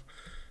stop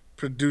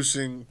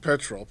producing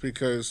petrol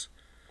because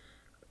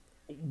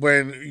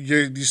when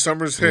these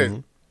summers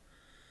hit,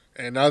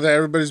 and now that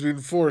everybody's being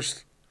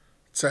forced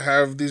to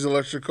have these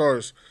electric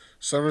cars,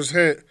 summers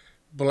hit,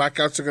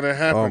 blackouts are going to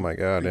happen. Oh my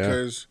God!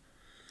 Because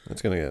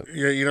it's going to get.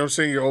 Yeah, you know what I'm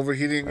saying. You're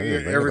overheating.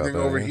 Everything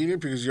overheating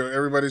because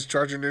everybody's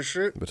charging their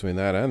shit. Between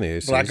that and the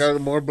ACs,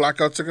 more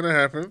blackouts are going to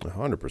happen.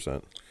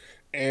 100%.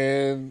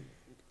 And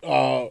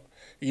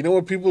you know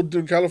what people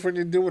in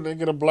California do when they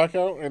get a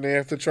blackout and they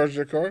have to charge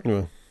their car?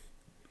 Yeah.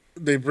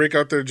 They break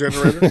out their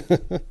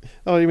generator.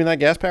 Oh, you mean that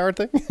gas-powered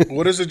thing?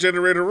 What does a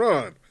generator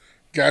run?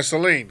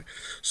 Gasoline.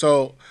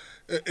 So,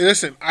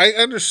 listen, I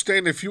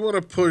understand if you want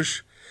to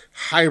push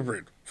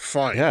hybrid,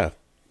 fine. Yeah.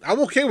 I'm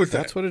okay with that.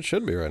 That's what it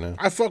should be right now.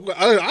 I'll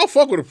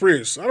fuck with a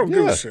Prius. I don't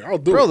give a shit. I'll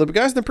do it. Bro, the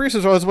guys in the Prius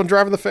are always the one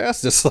driving the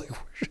fastest. Like,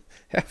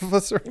 half of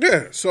us are.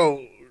 Yeah,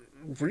 so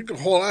you can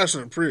haul ass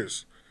in a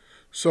Prius.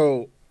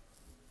 So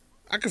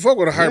I can fuck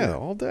with a hybrid. Yeah,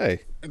 all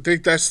day. I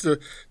think that's the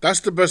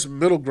best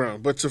middle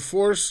ground. But to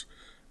force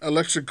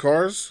electric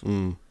cars,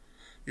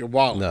 you're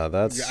wild. No,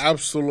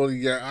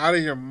 you're out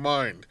of your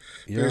mind.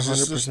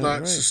 It's just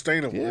not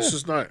sustainable. Yeah. It's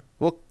just not.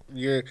 Well,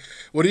 yeah.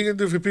 What are you gonna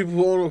do for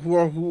people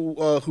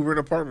who rent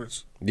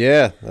apartments?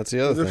 Yeah, that's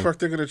the other thing. The fuck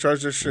they're gonna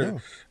charge their shit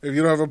if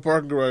you don't have a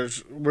parking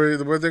garage? Where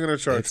they gonna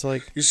charge? It's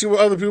like, you see what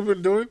other people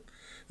been doing.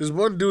 There's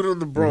one dude in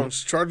the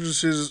Bronx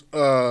charges his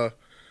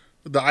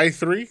the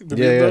i3, the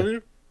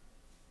BMW.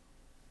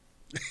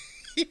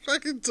 He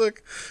fucking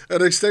took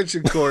an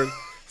extension cord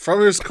from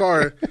his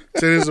car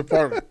to his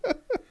apartment.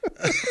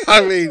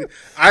 I mean,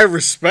 I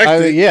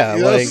respect it. Yeah,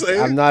 you know like,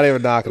 I'm not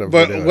even knocking him.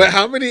 But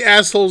how many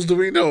assholes do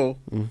we know?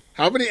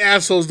 How many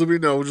assholes do we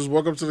know who just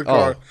walk up to the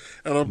car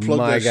and unplug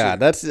my that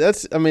God,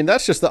 shit? I mean,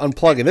 that's just the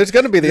unplugging. There's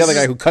going to be the other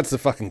guy who cuts the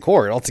fucking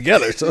cord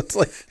altogether. So it's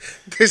like,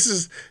 this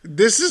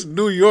is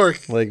New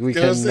York. Like, we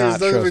cannot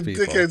trust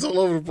people. Dickheads all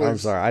over the place. I'm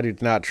sorry, I do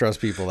not trust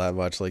people that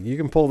much. Like, you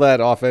can pull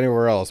that off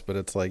anywhere else, but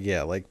it's like,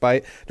 yeah, like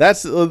but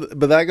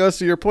that goes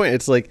to your point.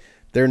 It's like,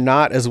 they're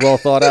not as well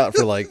thought out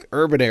for like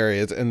urban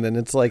areas, and then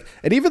it's like,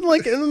 and even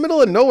like in the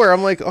middle of nowhere,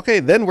 I'm like, okay,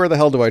 then where the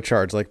hell do I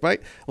charge? Like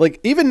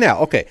even now,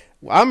 okay,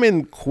 I'm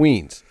in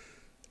Queens,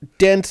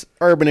 dense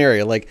urban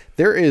area. Like,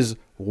 there is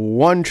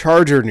one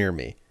charger near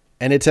me,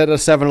 and it's at a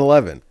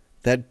 7-Eleven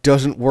that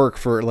doesn't work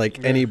for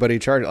like anybody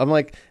charging. I'm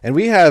like, and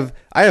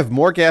I have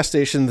more gas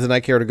stations than I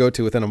care to go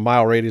to within a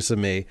mile radius of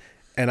me,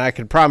 and I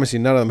can promise you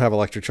none of them have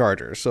electric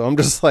chargers. So I'm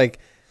just like,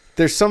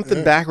 there's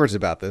something backwards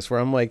about this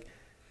where I'm like,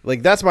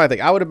 that's my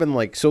thing. I would have been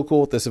like so cool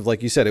with this if,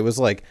 like you said, it was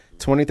like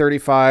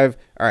 2035.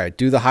 All right,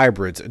 do the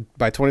hybrids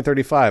by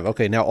 2035.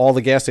 Okay, now all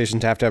the gas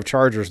stations have to have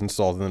chargers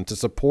installed in them to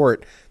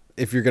support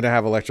if you're going to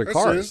have electric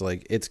cars.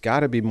 Like, it's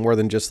got to be more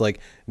than just like,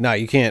 no,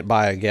 you can't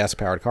buy a gas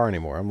powered car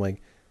anymore. I'm like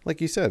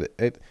you said,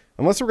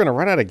 unless we're going to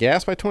run out of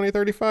gas by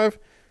 2035.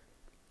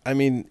 I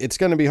mean, it's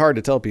going to be hard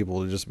to tell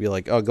people to just be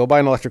like, oh, go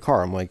buy an electric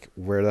car. I'm like,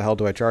 where the hell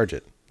do I charge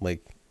it?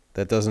 Like,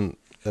 that doesn't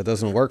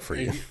work for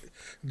you.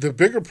 The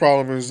bigger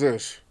problem is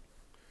this.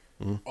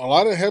 A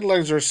lot of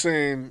headlines are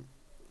saying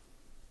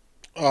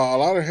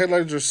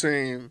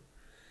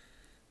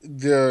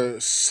the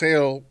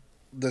sale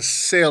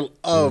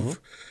of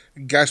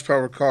gas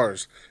powered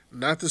cars,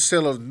 not the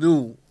sale of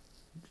new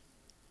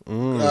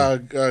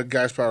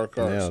gas powered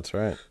cars. Yeah, that's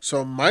right.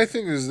 So my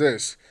thing is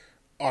this: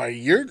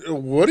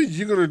 what are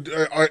you gonna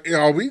do?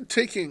 Are we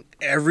taking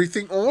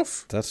everything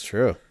off? That's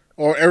true.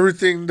 Or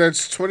everything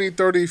that's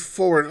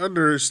 2034 and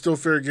under is still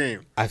fair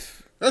game?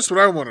 That's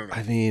what I want to know.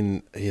 I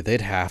mean, yeah,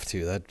 they'd have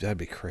to. That'd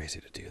be crazy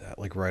to do that,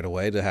 like right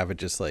away, to have it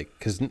just like,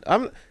 because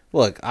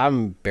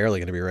I'm barely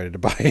going to be ready to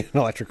buy an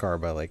electric car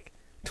by like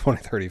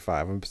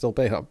 2035. I'm still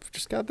paying. I've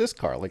just got this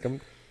car. Like,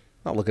 I'm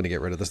not looking to get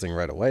rid of this thing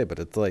right away, but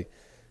it's like,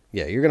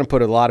 yeah, you're going to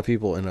put a lot of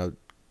people in a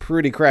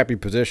pretty crappy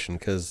position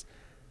because,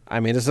 I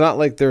mean, it's not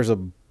like there's a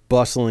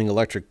bustling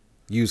electric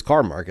used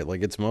car market.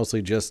 Like, it's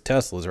mostly just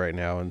Teslas right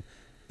now, and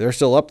they're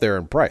still up there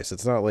in price.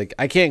 It's not like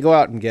I can't go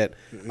out and get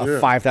a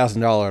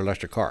 $5,000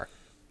 electric car.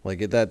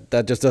 Like,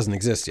 that just doesn't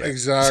exist yet.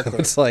 Exactly. So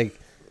it's like,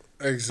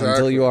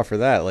 until you offer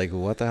that, like,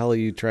 what the hell are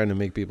you trying to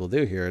make people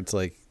do here? It's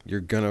like you're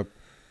gonna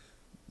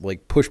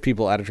like push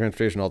people out of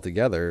transportation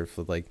altogether.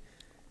 For like,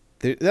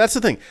 that's the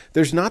thing.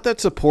 There's not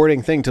that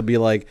supporting thing to be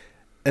like.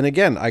 And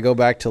again, I go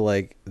back to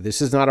like,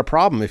 this is not a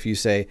problem if you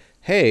say,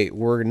 hey,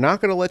 we're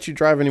not going to let you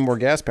drive any more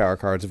gas power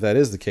cars if that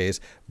is the case,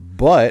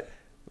 but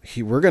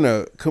we're going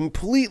to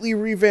completely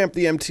revamp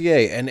the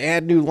MTA and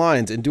add new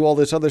lines and do all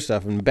this other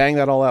stuff and bang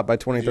that all out by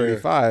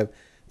 2035. Yeah.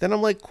 Then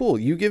I'm like, cool,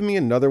 you give me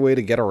another way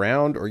to get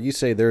around, or you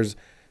say there's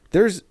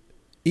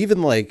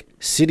even like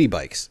city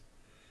bikes,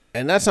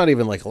 and that's not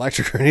even like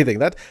electric or anything.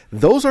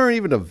 Those aren't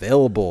even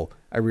available,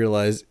 I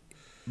realize,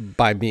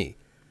 by me.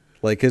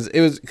 Like, cause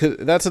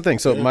that's the thing.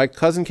 So my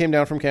cousin came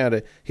down from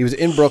Canada. He was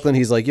in Brooklyn.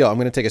 He's like, yo, I'm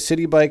going to take a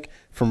city bike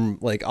from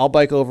like, I'll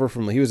bike over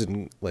from, he was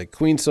in like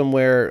Queens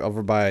somewhere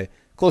over by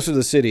closer to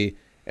the city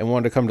and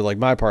wanted to come to like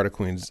my part of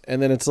Queens.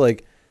 And then it's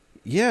like,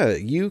 yeah,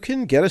 you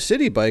can get a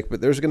city bike,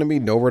 but there's going to be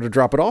nowhere to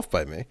drop it off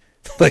by me.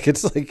 Like,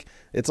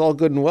 it's all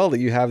good and well that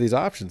you have these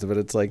options, but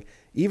it's like,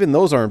 even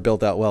those aren't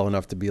built out well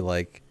enough to be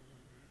like,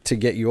 to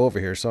get you over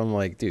here. So I'm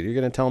like, dude, you're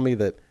going to tell me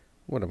that,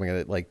 what am I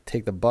going to like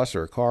take the bus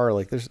or a car?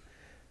 Like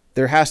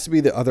there has to be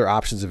the other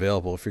options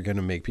available if you're going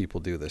to make people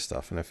do this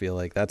stuff. And I feel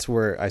like that's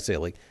where I say,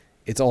 like,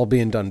 it's all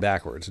being done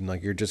backwards. And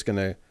like, you're just going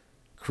to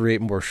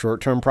create more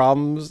short-term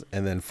problems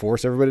and then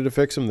force everybody to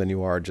fix them than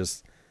you are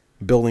just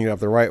building it up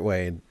the right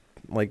way and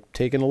like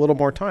taking a little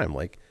more time.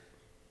 Like,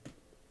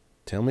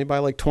 tell me by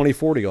like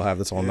 2040 you'll have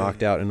this all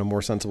knocked out in a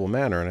more sensible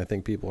manner, and I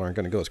think people aren't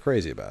going to go as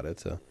crazy about it.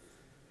 So,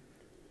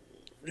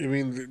 I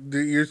mean,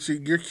 you're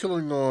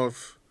killing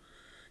off.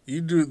 They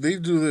do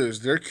this.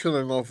 They're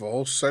killing off a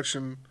whole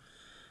section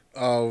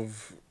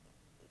of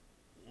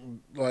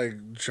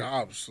like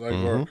jobs, like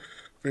or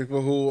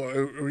people who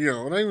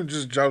not even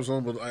just jobs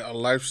alone, but a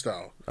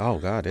lifestyle. Oh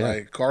God, yeah.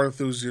 Like car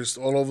enthusiasts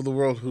all over the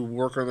world who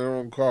work on their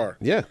own car.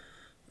 Yeah.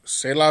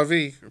 C'est la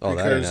vie. Oh,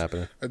 that ain't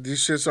happening.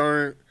 These shits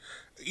aren't.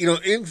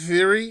 In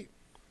theory,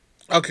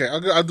 okay,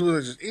 I'll do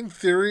this. In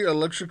theory,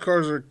 electric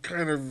cars are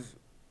kind of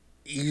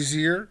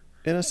easier.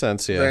 In a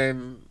sense, yeah.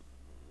 Than,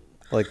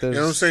 like, there's...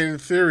 You know what I'm saying? In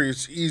theory,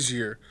 it's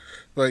easier.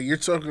 But you're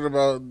talking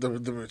about the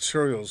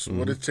materials,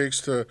 what it takes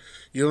to...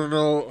 You don't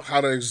know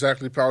how to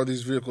exactly power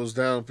these vehicles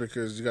down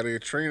because you got to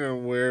get trained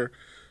on where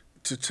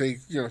to take,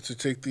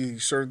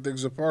 these certain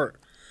things apart.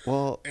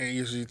 Well, and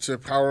usually to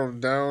power them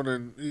down,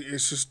 and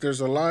it's just there's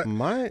a lot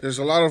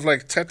of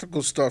like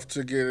technical stuff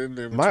to get in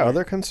there. My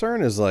other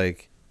concern is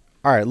like,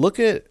 all right, look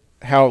at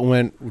how it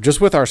went just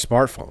with our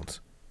smartphones,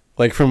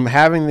 like from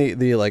having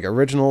the like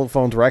original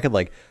phones where I could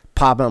like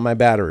pop out my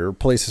battery,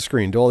 replace the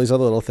screen, do all these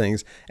other little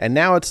things, and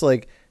now it's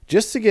like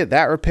just to get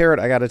that repaired,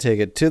 I got to take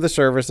it to the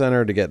service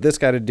center to get this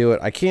guy to do it.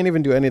 I can't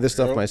even do any of this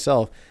stuff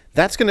myself.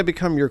 That's going to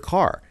become your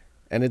car,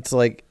 and it's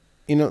like.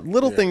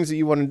 Little things that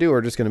you want to do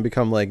are just going to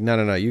become like,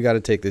 no, you got to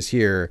take this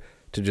here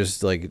to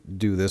just like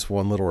do this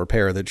one little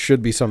repair that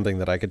should be something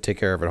that I could take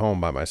care of at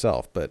home by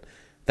myself. But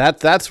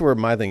that's where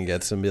my thing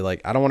gets and be like,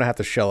 I don't want to have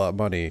to shell out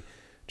money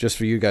just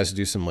for you guys to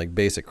do some like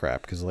basic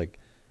crap because like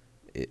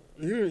you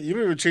don't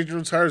even change your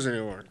own tires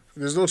anymore.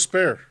 There's no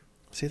spare.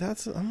 See,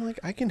 I'm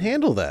like, I can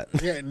handle that.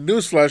 Yeah,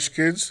 newsflash,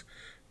 kids.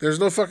 There's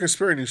no fucking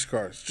spare in these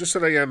cars. Just so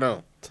that you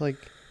know. It's like,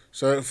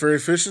 so for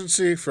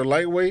efficiency, for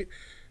lightweight.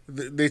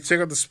 They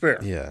take out the spare,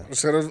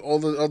 instead of all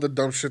the other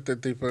dumb shit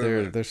that they put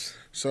in there.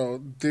 So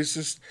this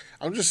is,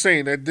 I'm just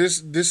saying that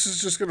this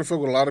is just gonna fuck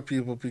with a lot of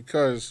people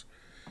because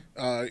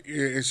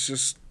it's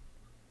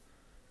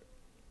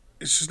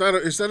not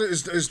as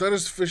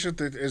efficient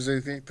as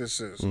they think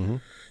this is. Mm-hmm.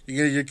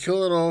 You're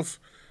killing off.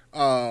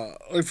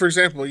 Like for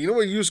example, you know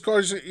what used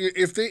cars?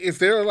 If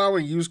they're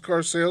allowing used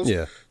car sales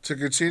to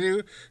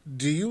continue,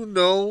 do you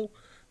know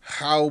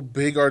how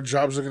big our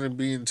jobs are gonna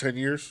be in 10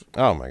 years?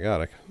 Oh my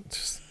God!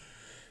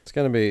 It's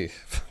going to be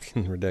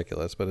fucking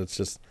ridiculous, but it's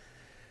just...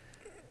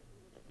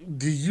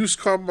 The used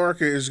car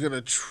market is going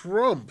to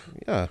trump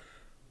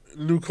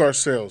new car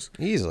sales.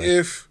 Easily.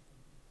 If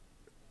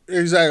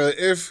they're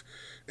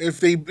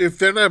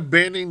not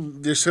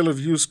banning the sale of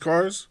used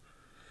cars,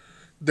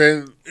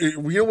 then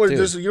you know what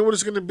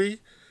it's going to be?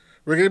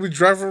 We're going to be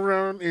driving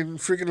around in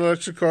freaking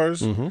electric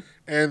cars,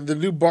 and the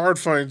new barred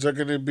fines are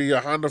going to be a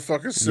Honda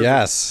fucking Civic.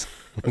 Yes.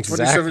 A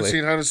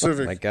 2017 Honda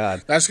Civic. Oh my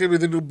God. That's going to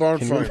be the new barred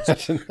fines.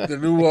 The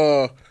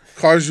new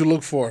cars you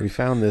look for. We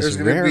found this. There's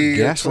going to be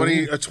a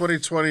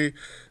 2020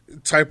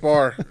 Type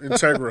R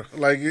Integra.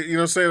 Like, you know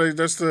what I'm saying? Like,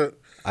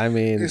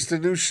 it's the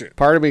new shit.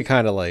 Part of me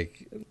kind of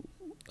like,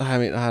 I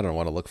mean, I don't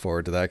want to look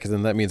forward to that because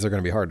then that means they're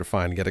going to be hard to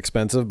find and get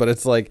expensive. But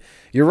it's like,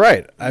 you're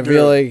right. I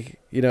feel like,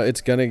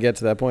 it's going to get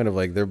to that point of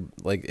like,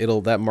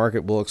 that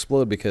market will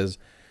explode because,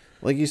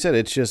 like you said,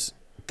 it's just,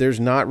 there's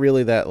not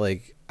really that,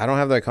 like, I don't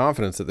have that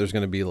confidence that there's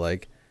going to be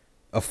like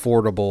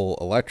affordable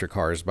electric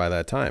cars by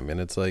that time. And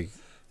it's like,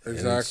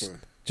 exactly. It's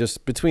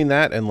just between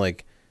that and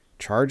like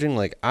charging,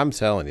 like, I'm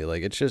telling you,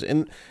 like, it's just,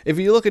 and if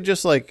you look at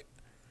just like,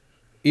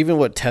 even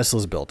what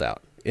Tesla's built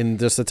out in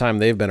just the time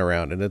they've been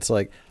around, and it's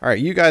like, all right,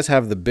 you guys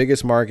have the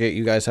biggest market,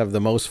 you guys have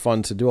the most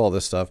fun to do all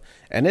this stuff,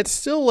 and it's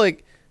still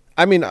like,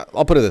 I mean,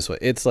 I'll put it this way,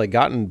 it's like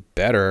gotten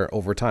better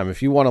over time.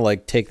 If you want to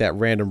like take that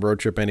random road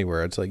trip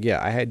anywhere, it's like,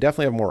 yeah, I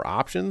definitely have more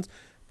options,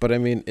 but I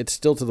mean, it's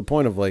still to the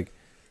point of like,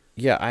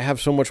 yeah, I have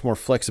so much more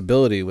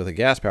flexibility with a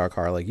gas power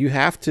car. Like, you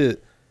have to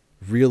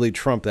really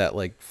trump that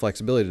like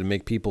flexibility to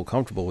make people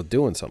comfortable with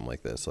doing something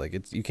like this. Like,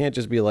 you can't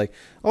just be like,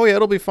 oh yeah,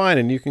 it'll be fine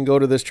and you can go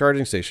to this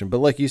charging station. But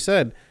like you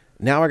said,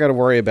 now I got to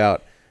worry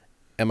about,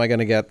 am I going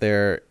to get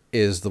there?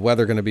 Is the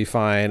weather going to be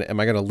fine? Am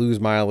I going to lose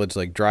mileage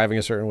like driving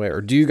a certain way?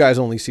 Or do you guys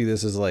only see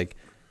this as like,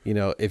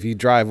 if you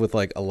drive with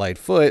like a light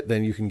foot,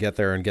 then you can get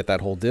there and get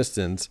that whole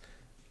distance.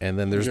 And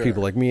then there's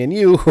people like me and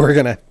you who are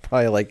going to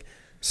probably like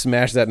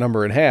smash that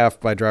number in half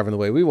by driving the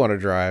way we want to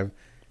drive.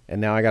 And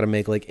now I got to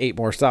make like 8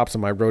 more stops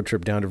on my road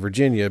trip down to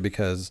Virginia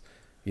because,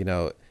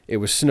 it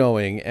was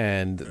snowing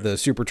and the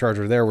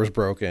supercharger there was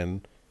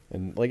broken.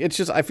 And like, it's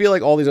just, I feel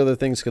like all these other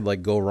things could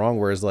like go wrong.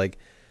 Whereas like,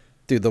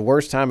 dude, the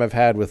worst time I've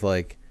had with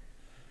like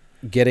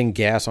getting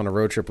gas on a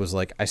road trip was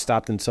like, I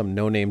stopped in some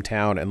no-name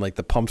town and like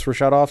the pumps were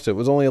shut off. So it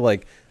was only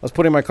like, I was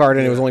putting my card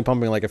in, it was only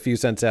pumping like a few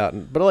cents out.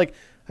 But like,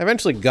 I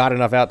eventually got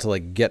enough out to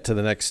like get to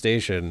the next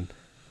station,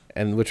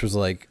 and which was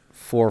like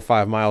 4 or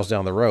 5 miles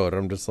down the road.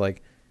 I'm just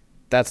like,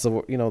 that's the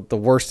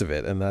worst of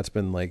it. And that's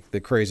been like the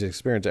crazy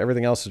experience.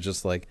 Everything else is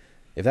just like,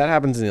 if that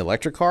happens in the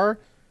electric car,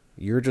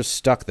 you're just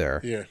stuck there.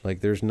 Yeah.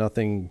 Like, there's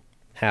nothing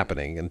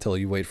happening until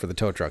you wait for the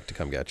tow truck to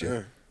come get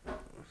you. Yeah.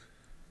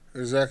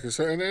 Exactly.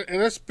 So, and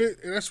that's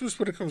just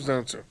what it comes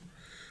down to.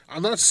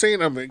 I'm not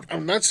saying I'm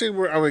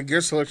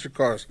against electric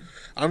cars.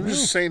 I'm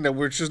just saying that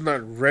we're just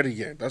not ready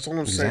yet. That's all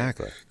I'm saying.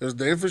 Exactly.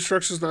 The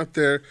infrastructure's not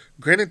there.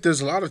 Granted,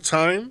 there's a lot of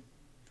time,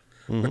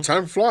 but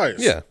time flies.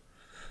 Yeah.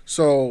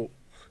 So,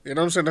 you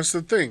know what I'm saying? That's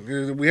the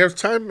thing. We have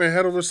time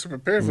ahead of us to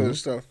prepare for this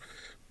stuff.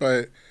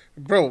 But,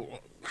 bro,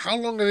 how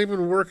long have they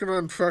been working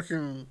on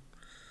fucking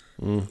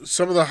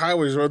some of the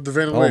highways or the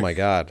Van Wyck? Oh, my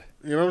God.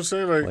 You know what I'm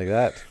saying? Like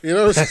that. You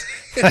know what I'm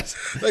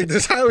saying? Like,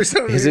 this highway's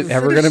not Is it even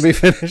ever going to be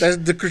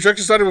finished? The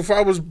construction started before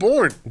I was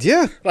born.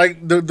 Yeah.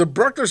 Like, the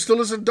Bruckner still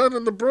isn't done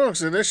in the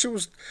Bronx. And that shit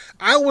was...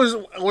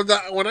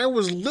 When I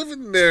was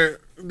living there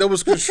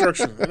was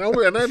construction. and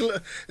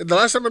the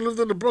last time I lived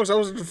in the Bronx, I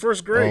was in the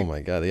first grade. Oh,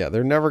 my God. Yeah,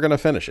 they're never going to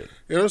finish it.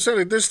 You know what I'm saying?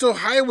 Like, there's still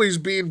highways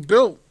being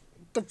built.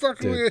 The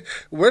fuck?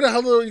 Where the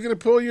hell are you going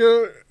to pull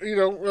your,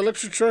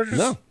 electric chargers?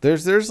 No.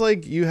 There's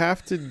like, you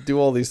have to do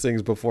all these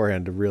things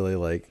beforehand to really,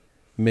 like,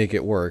 make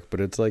it work. But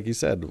it's like you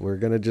said, we're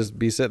going to just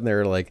be sitting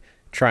there, like,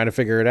 trying to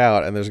figure it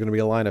out. And there's going to be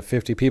a line of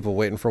 50 people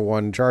waiting for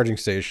one charging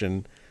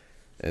station.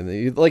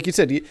 And like you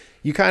said,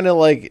 you kind of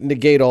like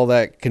negate all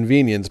that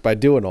convenience by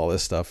doing all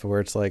this stuff where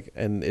it's like,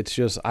 and it's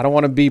just, I don't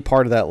want to be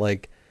part of that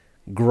like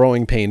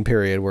growing pain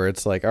period where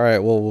it's like, all right,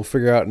 well, we'll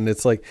figure out. And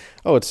it's like,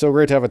 oh, it's so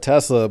great to have a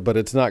Tesla, but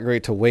it's not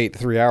great to wait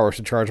 3 hours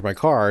to charge my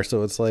car.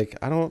 So it's like,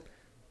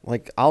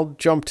 I'll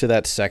jump to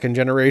that second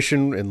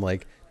generation in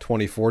like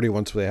 2040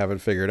 once they have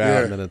it figured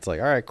out. And then it's like,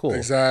 all right, cool.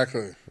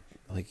 Exactly.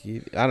 Like,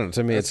 I don't know.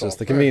 To me, it's just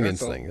the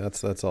convenience thing.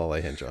 That's all I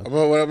hinge on.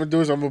 What I'm gonna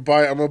do is I'm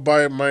gonna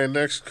buy my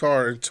next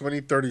car in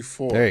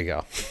 2034. There you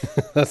go.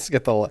 Let's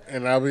get the.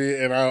 And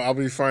I'll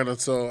be fine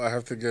until I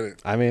have to get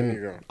it. I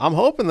mean, I'm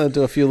hoping they'll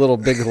do a few little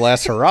big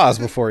last hurrahs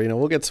before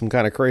we'll get some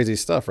kind of crazy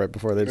stuff right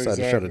before they decide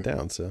to shut it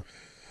down. So,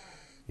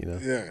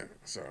 Yeah.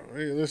 So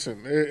hey,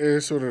 listen, it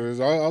is what it is.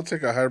 I'll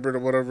take a hybrid or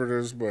whatever it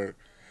is, but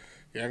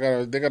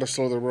yeah, they gotta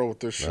slow their roll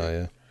with this shit.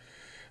 Oh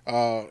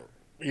yeah.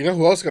 You know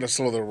who else got to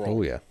slow their roll?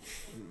 Oh yeah.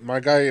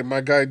 My guy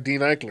Dean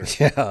Eichler.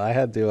 Yeah, I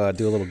had to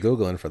do a little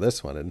Googling for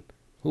this one, and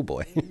oh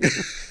boy.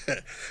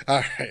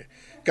 All right,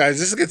 guys,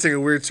 this is gonna take a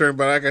weird turn,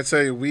 but like I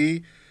tell you,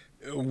 we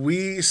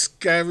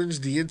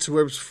scavenge the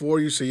interwebs for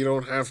you, so you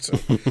don't have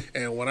to.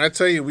 And when I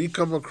tell you, we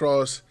come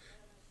across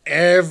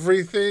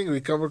everything.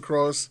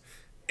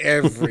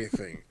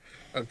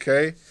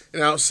 Okay.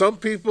 Now, some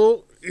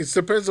people, it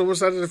depends on what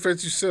side of the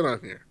fence you sit on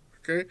here.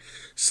 Okay.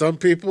 Some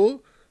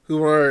people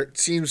who are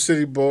Team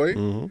City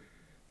Boy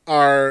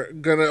are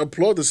gonna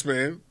applaud this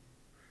man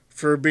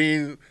for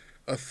being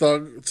a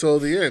thug till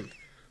the end,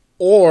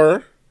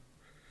 or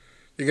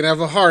you're gonna have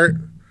a heart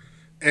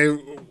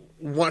and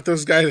want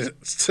those guys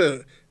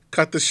to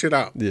cut the shit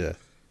out. Yeah,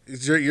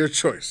 it's your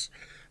choice.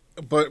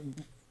 But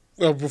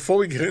before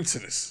we get into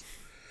this,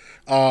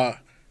 I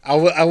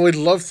would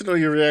love to know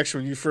your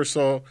reaction when you first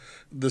saw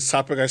this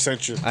topic I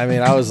sent you. I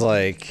mean, I was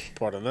like,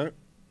 pardon that.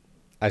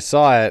 I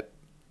saw it,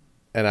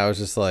 and I was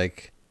just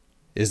like,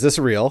 "Is this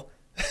real?"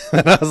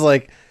 And I was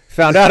like,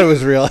 found out it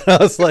was real, and I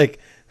was like,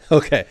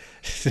 "Okay,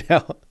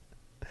 now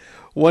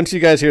once you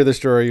guys hear the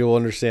story, you will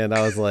understand.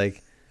 I was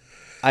like,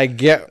 I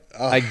get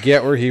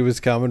where he was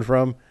coming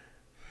from,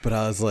 but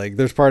I was like,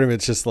 there's part of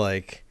it's just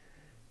like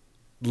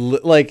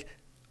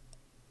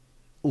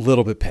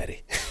little bit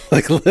petty,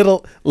 like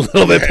little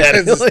bit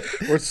petty.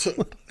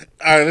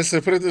 All right,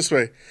 listen. Put it this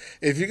way: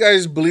 if you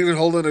guys believe in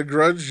holding a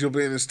grudge, you'll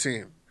be in his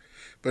team.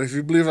 But if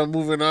you believe I'm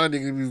moving on,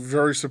 you're gonna be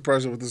very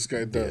surprised at what this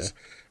guy does.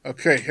 Yeah.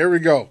 Okay, here we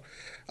go.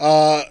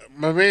 My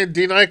man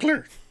Dean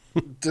Eichler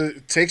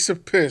takes a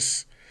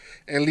piss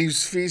and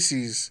leaves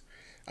feces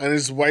on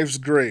his wife's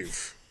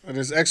grave, on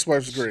his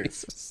ex-wife's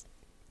grave.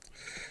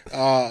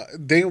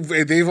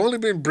 They've only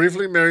been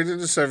briefly married in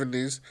the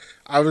 70s.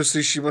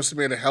 Obviously, she must have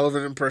made a hell of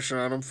an impression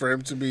on him for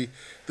him to be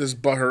this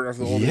butthurt of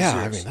the whole Yeah,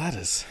 series. I mean, that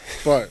is...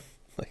 But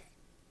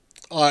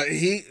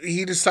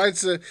he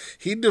decides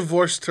he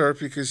divorced her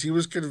because he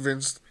was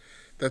convinced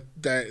that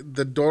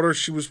the daughter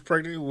she was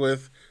pregnant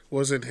with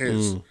wasn't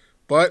his.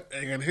 But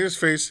in his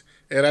face,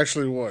 it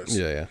actually was.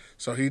 Yeah.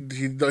 So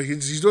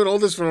he's doing all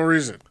this for no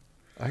reason.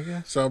 I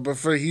guess. So,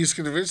 he's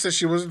convinced that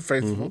she wasn't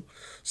faithful.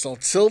 So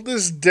till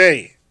this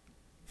day,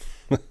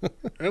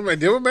 remember,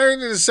 they were married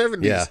in the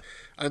 70s. Yeah.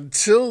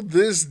 Until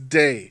this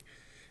day,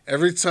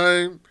 every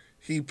time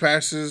he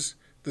passes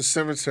the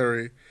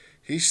cemetery,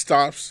 he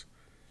stops,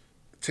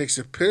 takes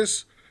a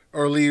piss,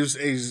 or leaves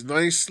a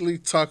nicely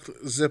tucked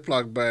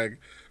Ziploc bag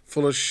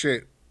full of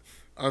shit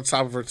on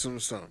top of her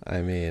tombstone.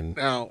 I mean,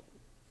 now,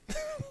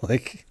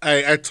 like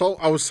I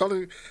was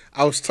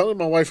telling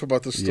my wife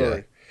about this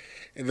story,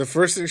 and the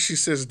first thing she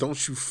says,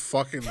 "Don't you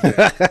fucking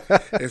dare!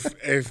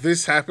 if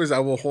this happens, I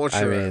will haunt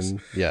your ass."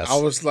 Yes. I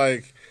was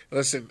like,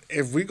 "Listen,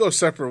 if we go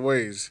separate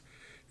ways,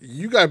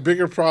 you got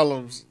bigger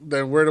problems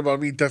than worried about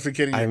me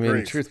defecating your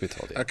grave." Truth be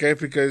told, okay,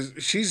 because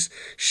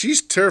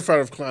she's terrified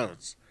of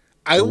clowns.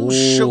 I will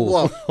show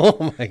up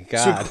oh my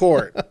God. to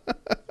court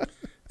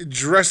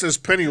dressed as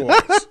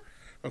Pennywise,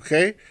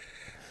 okay?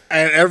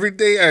 And every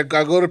day I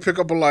go to pick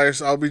up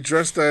Elias, I'll be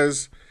dressed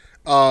as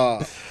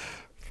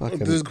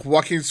this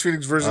Joaquin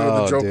Phoenix version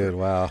of the Joker. Dude,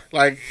 wow.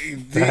 Like,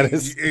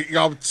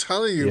 I'm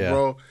telling you,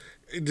 bro,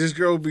 this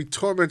girl will be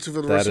tormented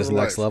for the rest of her life.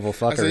 That is next level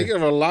fuckery. I said, you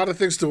have a lot of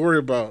things to worry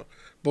about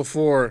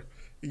before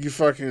you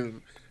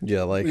fucking...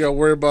 Yeah, like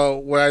worry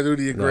about what I do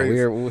to your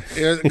grave.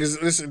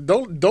 Because listen,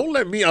 don't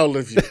let me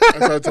outlive you. That's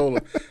what I told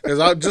him.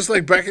 Because just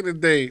like back in the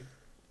day,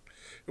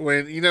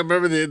 when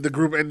remember the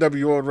group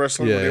NWO in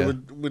wrestling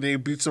when they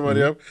beat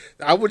somebody up,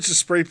 I would just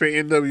spray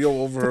paint NWO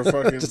over her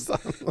fucking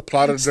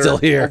plot of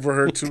dirt over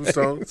her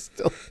tombstone.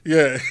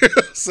 Yeah,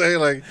 say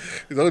like,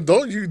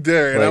 don't you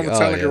dare! And I would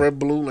sound like a red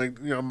balloon, like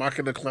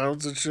mocking the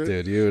clowns and shit.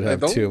 Dude, you would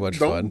have too much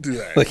fun. Don't do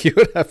that. Like you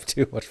would have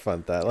too much fun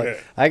with that.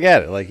 Like I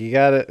get it. Like you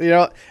got it.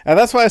 And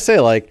that's why I say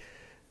like,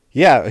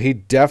 yeah, he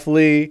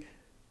definitely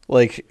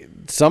like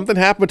something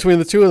happened between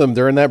the two of them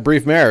during that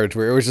brief marriage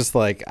where it was just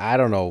like I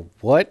don't know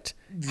what.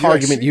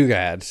 Argument you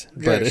had,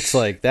 but it's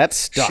like that's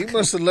stuck. She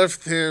must have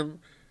left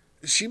him.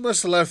 She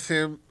must have left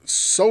him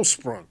so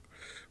sprung,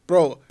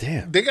 bro.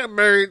 Damn. They got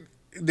married.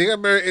 They got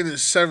married in the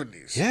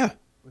 70s. Yeah.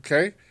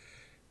 Okay.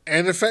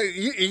 And in fact,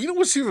 you know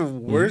what's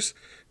even worse?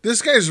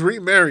 This guy's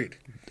remarried,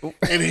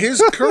 and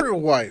his current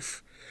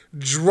wife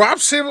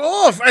drops him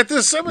off at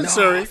the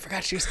cemetery. No, I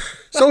forgot she's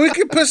so he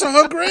can piss on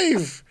her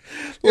grave.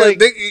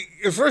 Like,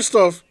 first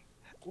off,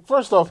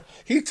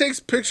 he takes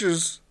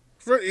pictures.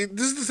 This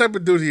is the type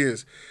of dude he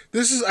is.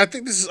 I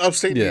think this is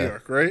upstate New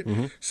York, right?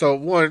 Mm-hmm. So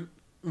one,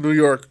 New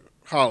York,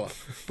 holla.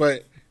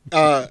 But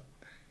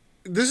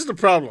this is the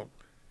problem.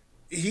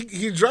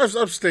 He drives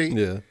upstate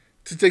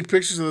to take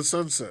pictures of the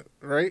sunset,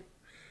 right?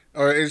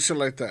 Or and shit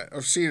like that,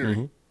 of scenery.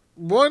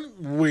 Mm-hmm. One,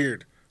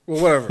 weird.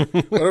 Well,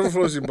 whatever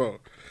floats your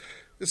boat.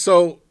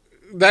 So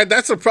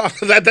that's a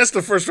problem. That's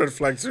the first red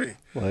flag to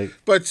me.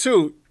 But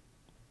two,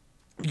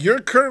 your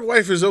current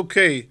wife is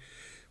okay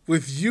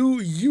with you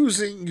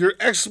using your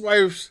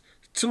ex-wife's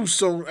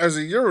tombstone as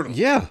a urinal.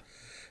 Yeah.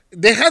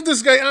 They have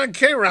this guy on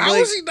camera. How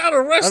is he not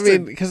arrested? I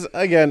mean, because,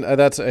 again,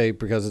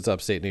 because it's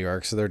upstate New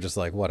York, so they're just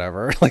like,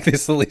 whatever. Like,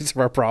 this is the least of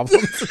our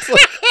problems.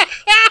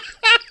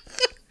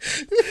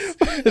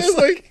 It's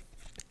like,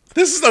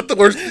 this is not the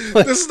worst.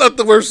 This is not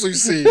the worst we've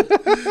seen.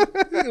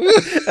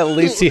 At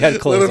least he had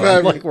clothes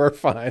on. Like, we're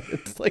fine.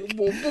 It's like...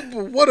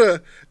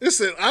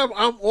 Listen,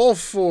 I'm all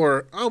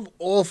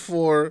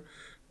for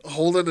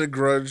holding a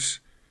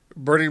grudge,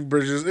 burning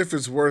bridges if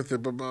it's worth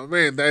it. But my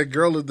man, that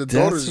girl and the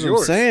daughter is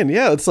yours. I'm saying,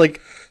 yeah, it's like.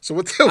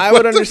 So I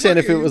would understand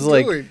if it was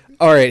like,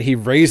 all right, he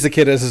raised the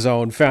kid as his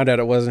own, found out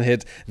it wasn't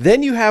his.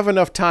 Then you have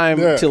enough time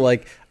to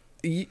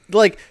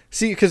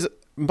see, because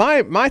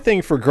my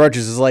thing for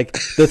grudges is like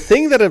the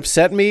thing that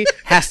upset me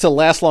has to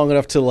last long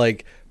enough to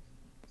like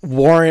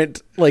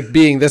warrant like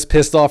being this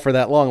pissed off for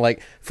that long.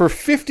 Like for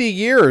 50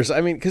 years,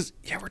 I mean, because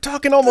we're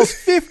talking almost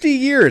 50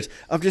 years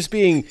of just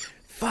being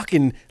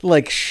fucking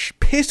like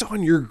pissed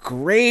on your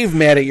grave,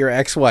 mad at your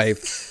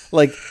ex-wife.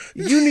 Like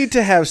you need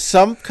to have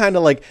some kind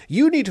of like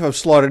you need to have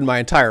slaughtered my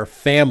entire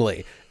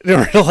family in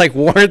order to like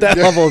warrant that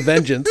level of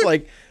vengeance.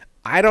 Like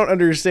I don't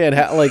understand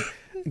how like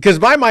because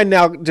my mind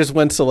now just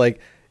went to like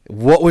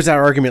what was that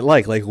argument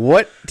like? Like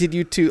what did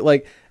you two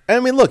like? And I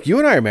mean, look, you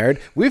and I are married.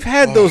 We've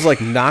had those like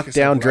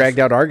knockdown, dragged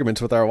out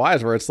arguments with our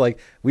wives where it's like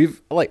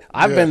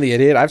I've been the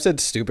idiot. I've said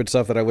stupid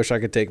stuff that I wish I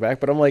could take back,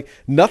 but I'm like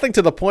nothing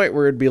to the point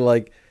where it'd be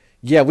like,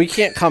 yeah, we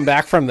can't come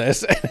back from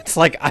this. And it's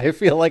like I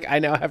feel like I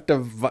now have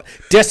to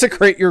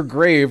desecrate your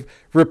grave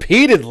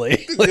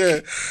repeatedly.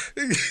 Like,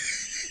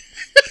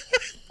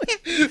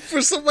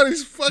 for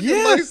somebody's fucking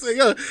life.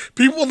 Yeah.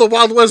 People in the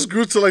Wild West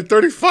grew to like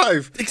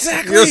 35.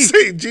 Exactly. You know what I'm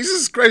saying?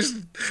 Jesus Christ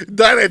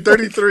died at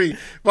 33.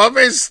 My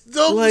man's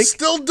still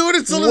doing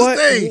it till this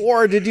day. What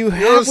war did you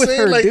have with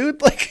her, like,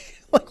 dude? Like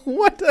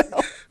what the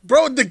hell?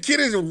 Bro, the kid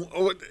is...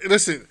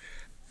 Listen,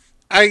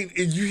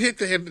 you hit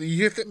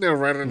the nail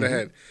right on the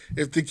head.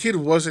 If the kid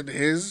wasn't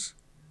his...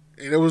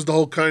 And it was the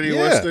whole Kanye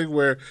West thing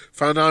where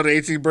found out the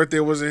 18th birthday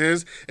wasn't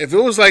his. If it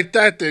was like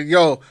that, then,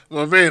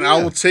 my man,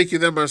 I will take you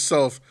there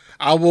myself.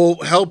 I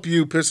will help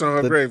you piss on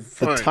her grave.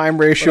 Fine. The time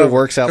ratio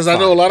works out. Because I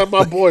know a lot of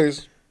my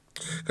boys.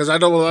 Because I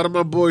know a lot of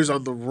my boys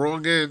on the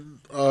wrong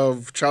end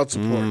of child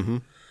support,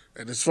 and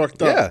it's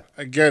fucked up. Yeah.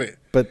 I get it.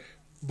 But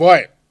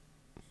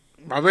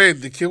my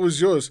man, the kid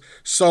was yours.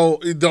 So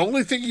the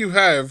only thing you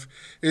have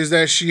is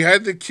that she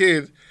had the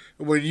kid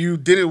when you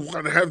didn't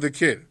want to have the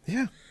kid.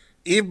 Yeah.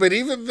 But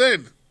even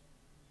then.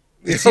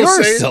 It's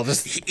yours still.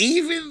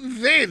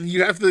 Even then,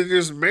 you have to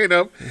just man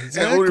up and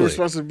own your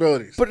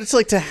responsibilities. But it's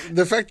like the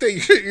fact that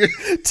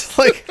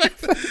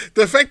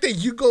the fact that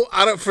you go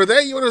out of for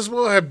that, you and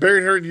Ismael have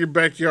buried her in your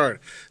backyard.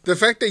 The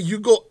fact that you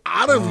go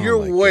out of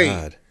your way,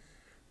 God.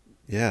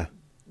 Yeah,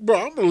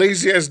 bro. I'm a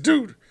lazy ass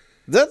dude.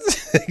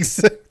 That's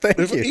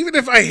even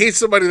if I hate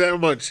somebody that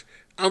much,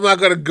 I'm not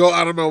gonna go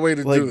out of my way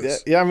to do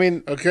this. Yeah, I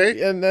mean,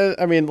 okay, and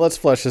I mean, let's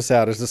flesh this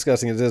out as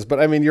disgusting as it is. But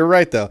I mean, you're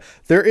right though.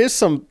 There is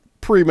some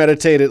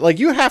premeditated, like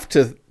you have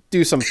to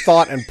do some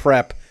thought and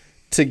prep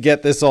to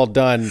get this all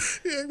done.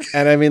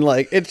 And I mean,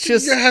 like, it's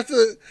just you have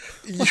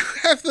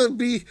to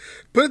be,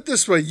 put it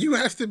this way, you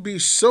have to be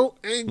so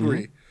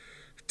angry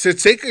to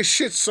take a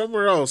shit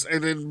somewhere else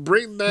and then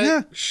bring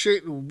that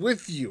shit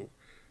with you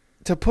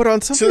to put on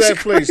something to that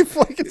place.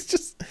 Like, it's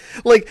just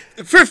like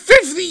for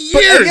 50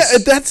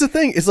 years. That's the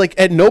thing. It's like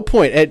at no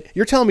point,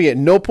 you're telling me at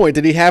no point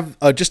did he have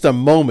just a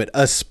moment,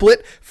 a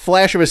split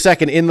flash of a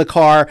second in the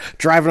car,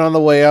 driving on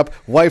the way up,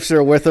 wife's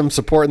there with him,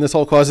 supporting this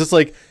whole cause. It's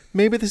like,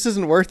 maybe this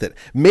isn't worth it.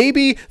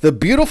 Maybe the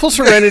beautiful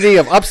serenity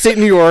of upstate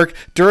New York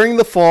during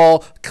the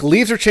fall,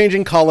 leaves are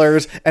changing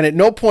colors, and at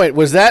no point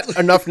was that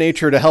enough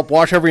nature to help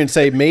wash over you and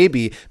say,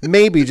 maybe,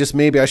 just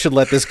maybe I should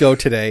let this go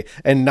today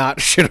and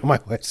not shit on my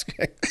wife's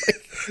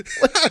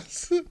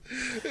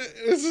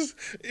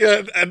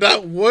and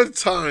not one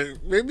time.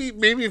 Maybe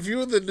if you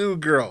were the new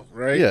girl,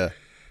 right? Yeah.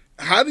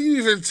 How do you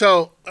even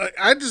tell?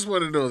 I just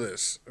want to know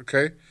this,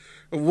 okay?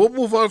 We'll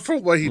move on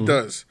from what he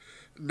does.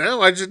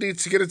 Now I just need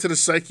to get into the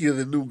psyche of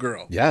the new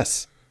girl.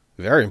 Yes,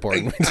 very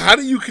important. Like, how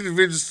do you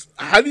convince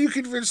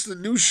the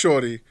new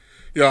shorty?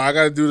 I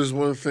got to do this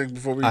one thing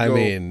before we go. I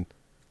mean,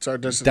 to our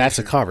destination. That's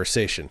a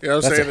conversation. You know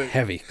what I'm that's saying? A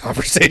heavy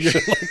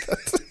conversation.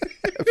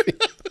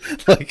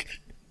 Like,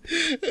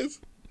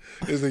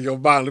 it's like, yo,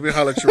 Bob, let me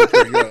holler at you real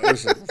quick. Yo,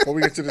 listen, before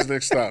we get to this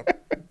next stop,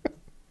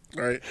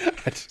 right?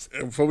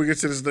 Before we get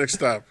to this next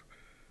stop,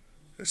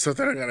 there's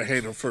something I gotta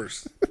handle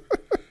first,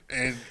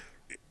 and.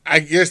 I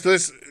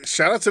guess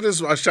shout out to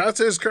his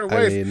current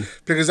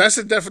wife, because that's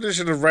the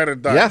definition of ride or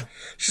die. Yeah.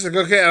 She's like,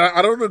 okay,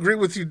 I don't agree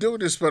with you doing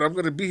this, but I'm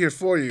going to be here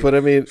for you. But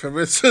I mean, now,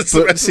 that's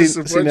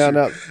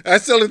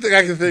the only thing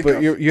I can think of.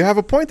 But you have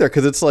a point there,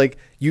 because it's like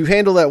you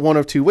handle that one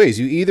of two ways.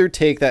 You either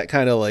take that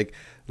kind of like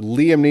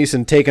Liam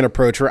Neeson taken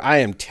approach where I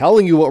am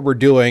telling you what we're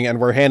doing and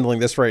we're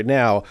handling this right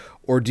now,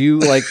 or do you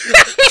like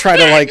try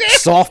to like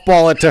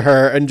softball it to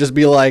her and just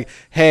be like,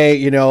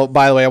 hey,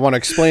 by the way, I want to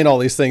explain all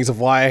these things of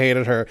why I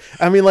hated her.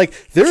 I mean,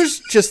 like, there's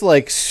just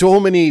like so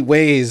many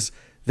ways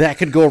that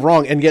could go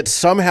wrong, and yet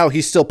somehow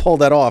he still pulled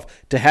that off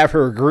to have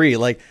her agree.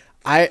 Like,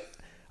 I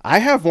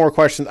have more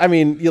questions. I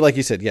mean, like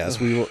you said, yes,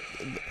 we will,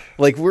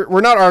 like,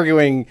 we're not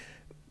arguing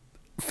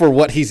for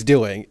what he's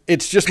doing.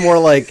 It's just more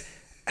like,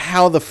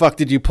 how the fuck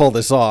did you pull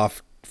this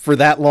off for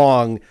that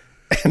long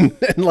and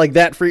like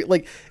that free?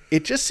 Like,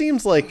 it just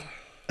seems like,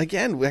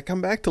 again, I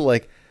come back to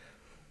like,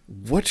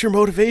 what's your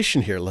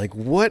motivation here? Like,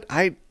 what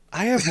I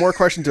have more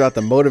questions about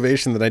the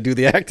motivation than I do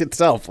the act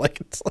itself.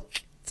 Like, it's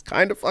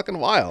kind of fucking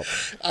wild.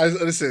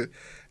 Listen,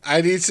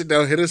 I need to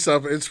know. Hit us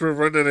up,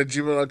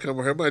 inspirarundown@gmail.com,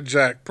 or hit my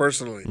Jack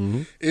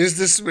personally. Is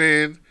this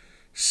man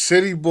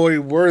city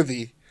boy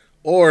worthy,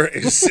 or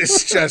is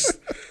this just?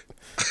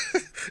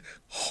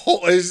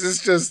 Is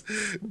this just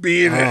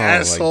being an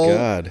asshole? My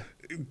God.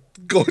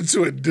 Going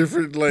to a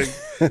different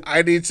length?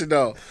 I need to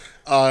know.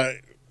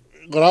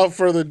 Without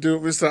further ado,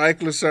 Mr.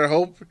 Eichler, sir,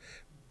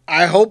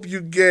 I hope you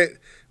get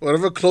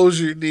whatever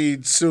closure you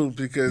need soon,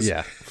 because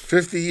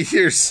 50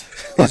 years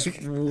is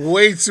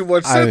way too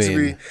much time to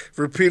be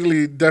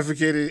repeatedly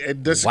defecating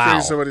and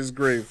desecrating somebody's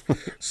grave.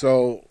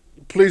 So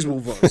please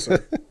move on,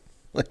 sir.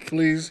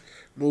 Please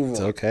move on.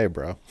 It's okay,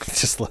 bro.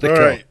 Just let it go.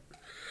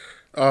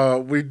 All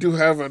right. We do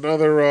have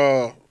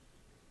another.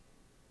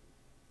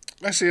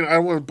 Actually, I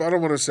don't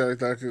want to say like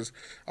that because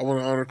I want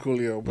to honor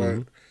Coolio,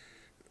 but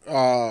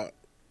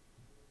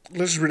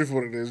let's read it for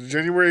what it is.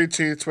 January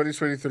 18th,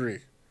 2023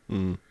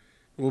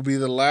 will be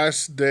the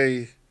last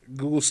day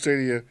Google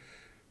Stadia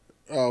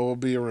will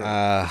be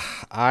around.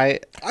 I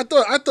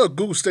thought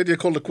Google Stadia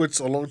called it quits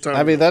a long time ago.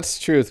 I mean, that's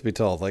truth be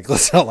told. Like,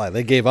 let's not lie.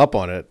 They gave up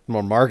on it,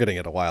 more marketing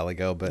it a while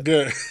ago. But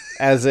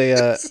as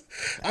a,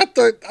 I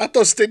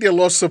thought Stadia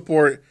lost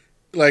support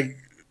like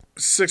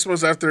 6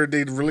 months after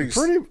they'd released.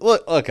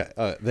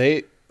 Okay.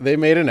 They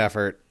made an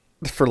effort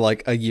for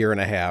like a year and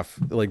a half,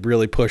 like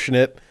really pushing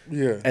it.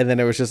 Yeah. And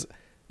then it was just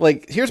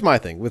like, here's my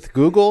thing with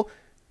Google.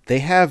 They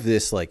have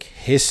this like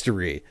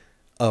history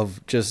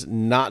of just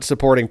not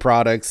supporting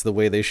products the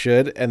way they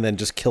should and then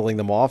just killing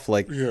them off.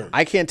 Like,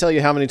 I can't tell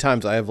you how many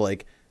times I have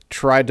like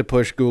tried to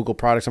push Google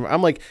products.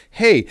 I'm like,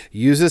 hey,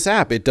 use this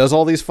app. It does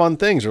all these fun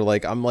things. Or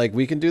like, I'm like,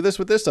 we can do this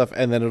with this stuff.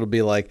 And then it'll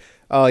be like,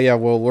 oh yeah,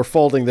 well, we're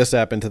folding this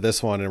app into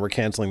this one and we're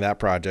canceling that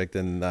project.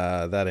 And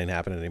that ain't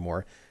happening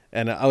anymore.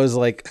 And I was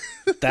like,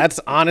 that's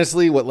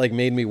honestly what like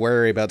made me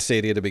wary about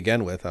Stadia to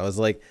begin with. I was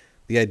like,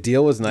 the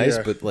idea was nice,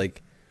 but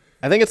like,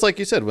 I think it's like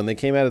you said, when they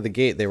came out of the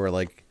gate, they were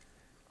like,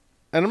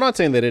 and I'm not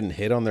saying they didn't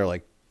hit on their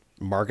like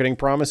marketing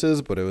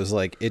promises, but it was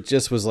like, it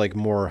just was like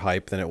more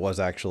hype than it was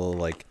actually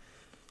like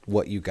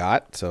what you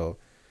got. So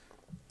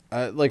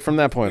like from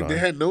that point on, they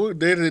had no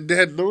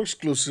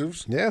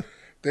exclusives. Yeah.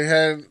 They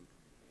had,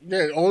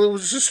 all it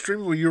was just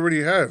streaming what you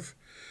already have.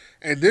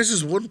 And this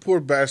is one poor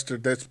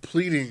bastard that's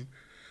pleading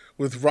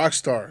with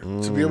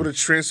Rockstar to be able to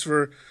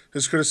transfer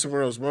his credit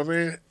somewhere else. My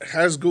man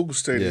has Google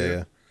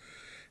Stadia,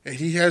 and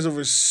he has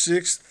over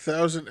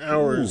 6,000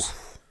 hours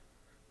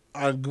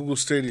on Google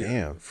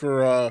Stadia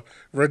for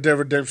Red Dead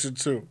Redemption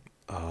 2.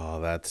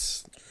 Oh,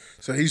 that's...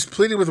 So he's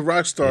pleading with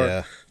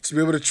Rockstar to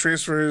be able to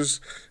transfer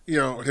his,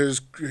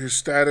 his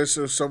status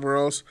or somewhere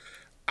else.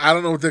 I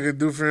don't know what they could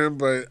do for him,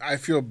 but I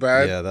feel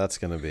bad. Yeah, that's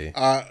gonna be.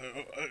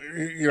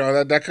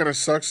 That kind of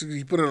sucks.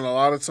 He put in a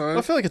lot of time.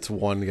 I feel like it's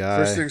one guy.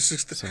 First thing,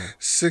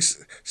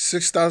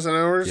 6,000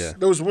 hours. Yeah.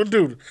 There was one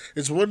dude.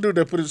 It's one dude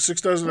that put in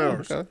 6,000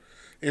 hours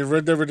in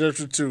Red Dead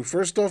Redemption 2.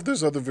 First off,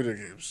 there's other video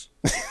games.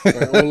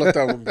 We'll let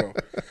that one go.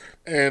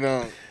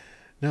 And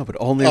no, but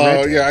only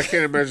Red Dead. Yeah, I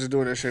can't imagine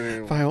doing that shit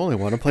anymore. If I only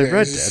want to play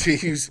Red Dead.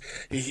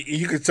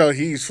 You can tell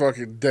he's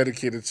fucking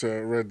dedicated to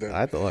Red Dead.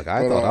 I thought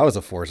I was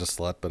a Forza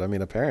slut, but I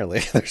mean,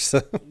 apparently there's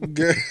some...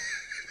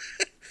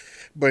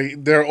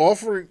 But they're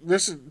offering,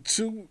 listen,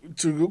 to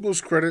Google's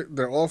credit,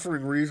 they're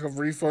offering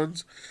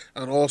refunds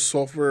on all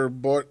software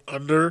bought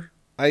under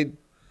the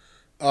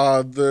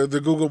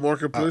Google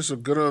Marketplace, so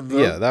good on them.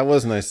 Yeah, that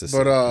was nice to see.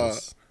 But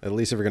at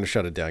least if we're going to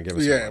shut it down, give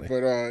us some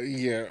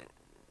money.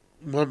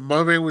 My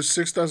man with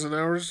 6,000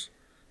 hours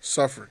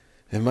suffered.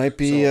 It might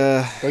be,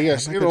 but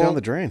yes, it might go down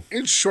the drain.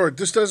 In short,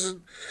 this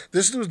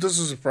news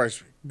doesn't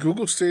surprise me.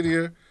 Google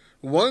Stadia,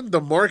 one,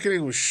 the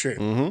marketing was shit.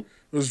 Mm-hmm. It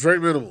was very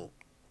minimal.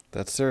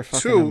 That's their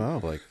fucking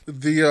MO. Like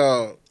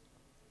the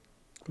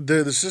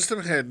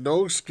system had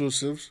no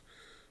exclusives,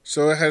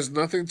 so it has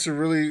nothing to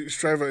really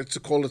strive to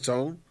call its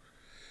own.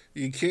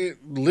 You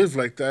can't live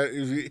like that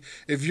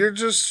if you're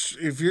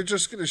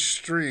just gonna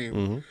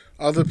stream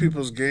other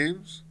people's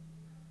games,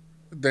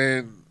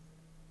 then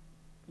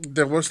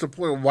what's the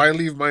point? Why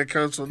leave my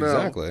console now?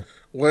 Exactly.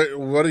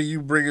 What are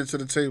you bringing to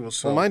the table?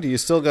 So, well, mind you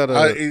still got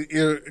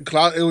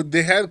a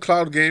they had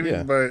cloud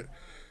gaming, but.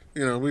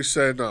 We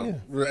said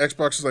no.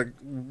 Xbox is like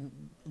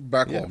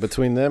back off.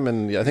 Between them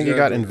and I think you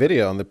got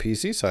Nvidia on the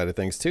PC side of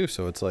things too.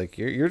 So it's like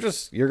you're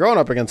going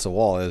up against the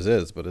wall as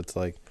is. But it's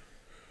like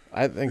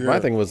I think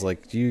my thing was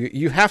like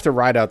you have to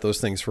ride out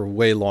those things for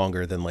way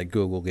longer than like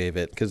Google gave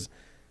it, because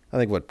I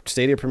think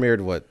Stadia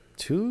premiered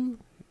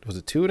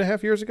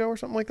 2.5 years ago or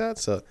something like that.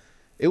 So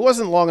it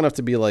wasn't long enough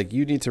to be like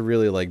you need to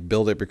really like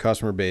build up your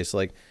customer base.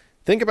 Like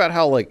think about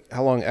how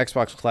long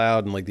Xbox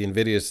Cloud and like the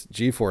Nvidia's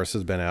GeForce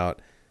has been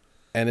out.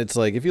 And it's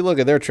like, if you look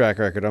at their track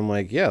record, I'm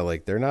like, yeah,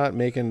 like they're not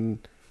making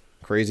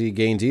crazy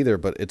gains either.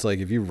 But it's like,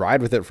 if you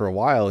ride with it for a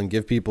while and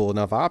give people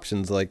enough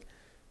options, like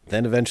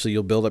then eventually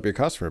you'll build up your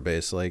customer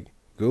base. Like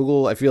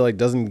Google, I feel like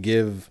doesn't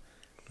give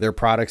their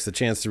products the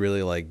chance to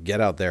really like get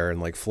out there and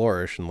like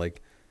flourish and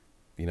like,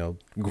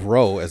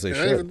 grow as they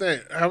should. Even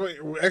that, how many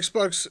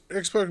Xbox,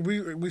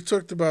 we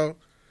talked about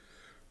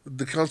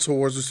the console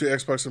wars between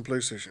Xbox and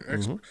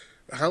PlayStation.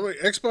 How many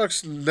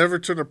Xbox never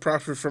turned a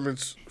profit from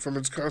its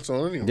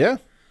console anyway? Yeah.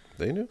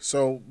 They knew.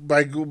 So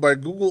by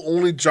Google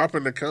only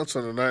dropping the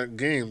console and not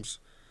games,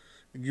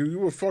 you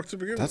were fucked to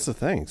begin with. That's the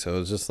thing. So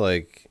it's just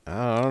like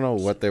I don't know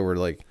what they were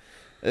like.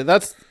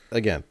 That's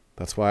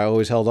why I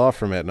always held off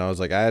from it. And I was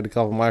like, I had a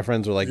couple of my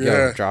friends were like,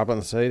 "Yo, drop on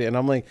the site," and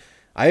I'm like,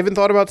 I even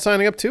thought about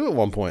signing up too at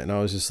one point, and I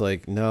was just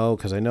like, no,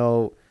 because I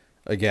know,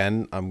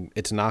 again,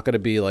 it's not going to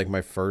be like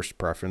my first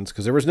preference,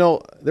 because there was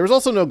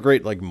also no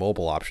great like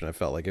mobile option. I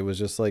felt like it was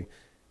just like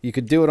you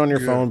could do it on your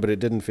phone, but it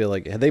didn't feel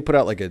like had they put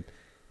out like a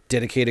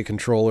dedicated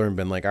controller and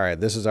been like, all right,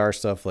 this is our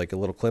stuff, like a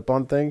little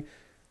clip-on thing,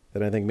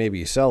 then I think maybe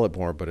you sell it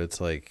more. But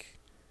it's like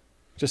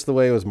just the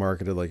way it was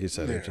marketed, like you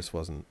said, it just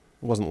wasn't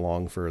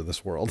long for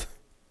this world.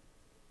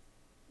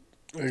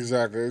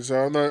 Exactly.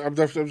 So I'm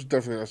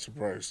definitely not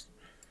surprised.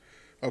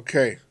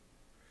 Okay,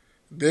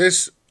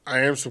 this I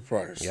am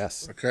surprised.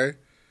 Yes. Okay.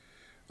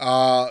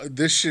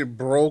 This shit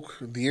broke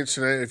the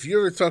internet. If you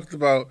ever talked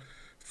about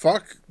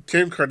fuck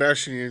Kim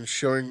Kardashian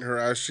showing her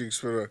ass cheeks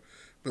for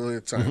the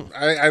millionth time,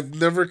 I've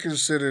never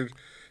considered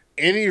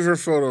any of her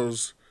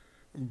photos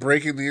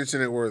breaking the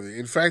internet worthy.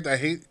 In fact, I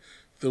hate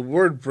the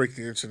word break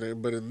the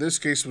internet, but in this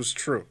case, it was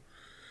true.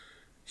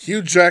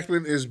 Hugh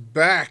Jackman is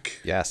back.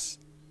 Yes.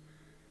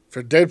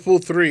 For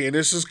Deadpool 3, and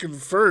this is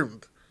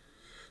confirmed.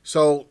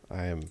 So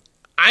I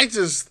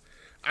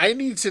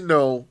need to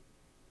know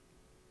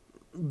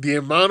the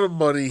amount of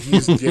money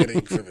he's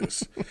getting for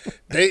this.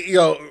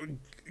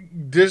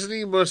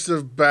 Disney must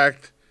have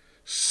backed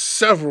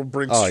several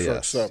Brinks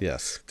trucks up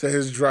to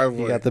his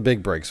driveway. He got the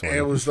big Brinks one. And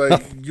it was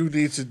like, you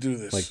need to do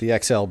this. Like the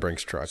XL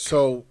Brinks truck.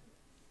 So,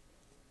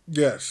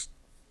 yes.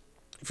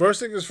 First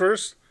thing is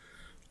first,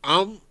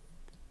 I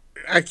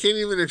can't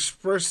even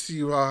express to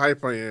you how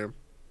hype I am.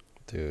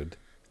 Dude.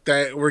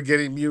 That we're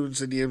getting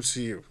mutants in the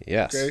MCU.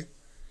 Yes. Okay?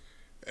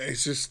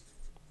 It's just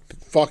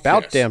fuck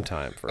about yes. damn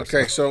time.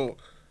 Okay, so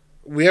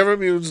we have our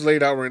mutants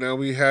laid out right now.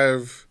 We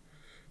have,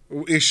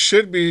 it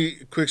should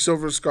be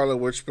Quicksilver and Scarlet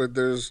Witch, but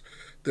there's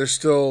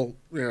still,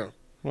 well,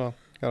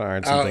 gotta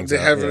iron some things they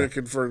out. haven't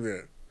confirmed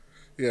yet.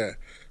 Yeah.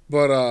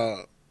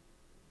 But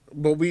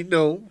we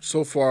know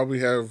so far we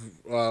have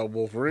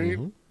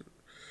Wolverine,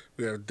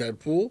 we have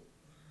Deadpool,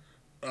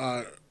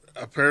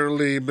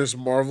 apparently Miss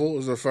Marvel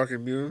is a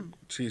fucking mutant.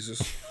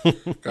 Jesus.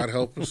 God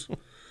help us.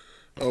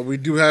 We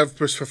do have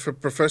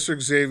Professor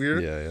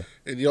Xavier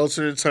in the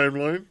alternate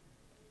timeline.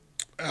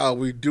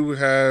 We do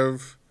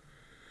have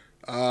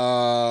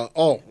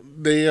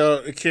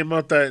it came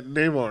out that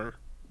Namor,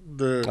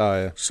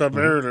 the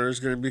Submariner, is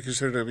going to be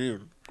considered a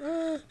mutant.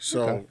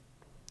 So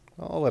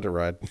I'll let it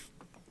ride.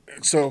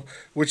 So,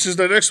 which is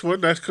the next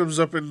one that comes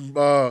up in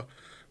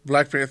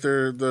Black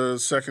Panther, the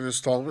second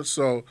installment.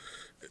 So,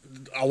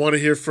 I want to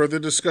hear further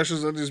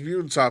discussions on this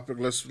mutant topic.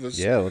 Let's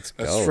go. Let's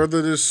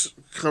further this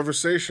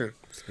conversation.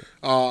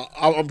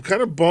 I'm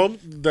kind of bummed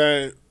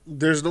that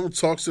there's no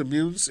talks of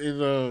mutants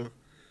in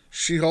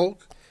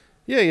She-Hulk.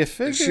 Yeah, you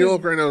figured.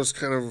 She-Hulk right now is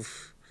kind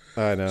of.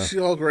 I know.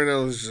 She-Hulk right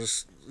now is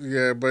just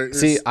but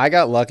see, I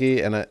got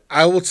lucky, and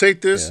I will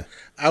take this. Yeah.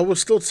 I will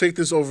still take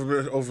this over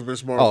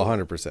Miss Marvel. Oh,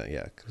 100%,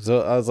 yeah.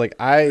 So I was like,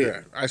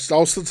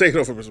 I'll still take it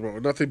over Miss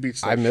Marvel. Nothing beats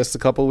that. I missed a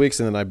couple of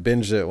weeks, and then I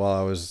binged it while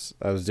I was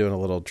doing a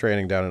little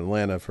training down in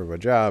Atlanta for my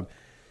job.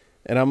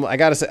 And I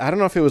gotta say, I don't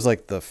know if it was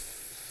like the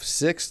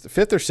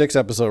fifth or sixth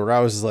episode where I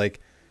was like,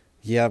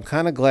 yeah, I'm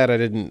kind of glad I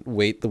didn't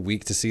wait the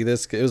week to see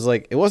this. It was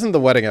like, it wasn't the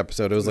wedding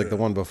episode. It was like the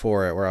one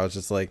before it where I was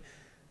just like,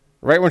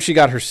 right when she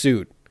got her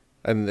suit.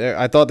 And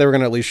I thought they were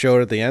going to at least show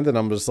it at the end. And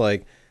I'm just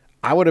like,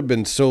 I would have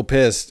been so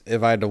pissed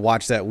if I had to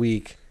watch that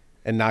week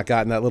and not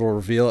gotten that little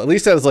reveal. At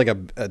least as like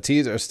a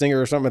teaser, a stinger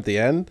or something at the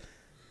end.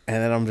 And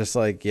then I'm just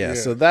like,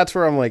 So that's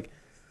where I'm like.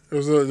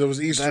 There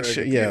was Easter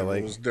egg.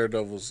 It was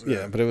Daredevils.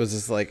 Yeah, but it was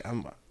just like,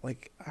 I'm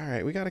like, all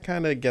right, we got to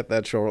kind of get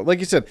that show. Like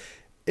you said,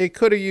 it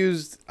could have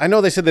used. I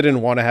know they said they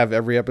didn't want to have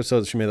every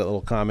episode. She made that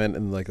little comment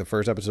in like the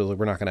first episode, like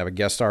we're not going to have a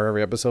guest star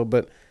every episode.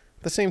 But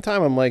at the same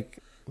time, I'm like,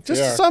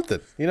 just something,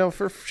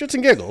 for shits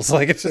and giggles.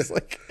 Like it's just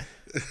like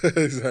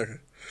exactly,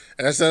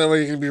 and that's the only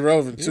way you can be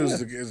relevant too.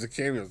 Is the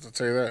cameos. I'll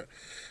tell you that.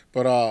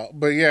 But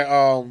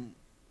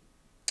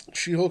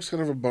She-Hulk's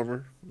kind of a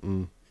bummer.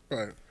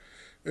 But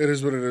it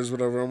is what it is.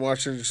 Whatever. I'm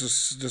watching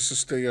just to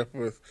stay up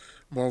with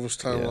Marvel's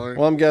timeline. Yeah.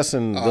 Well, I'm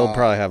guessing they'll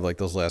probably have like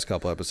those last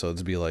couple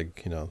episodes be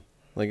like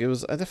like it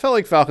was. I felt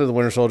like Falcon and the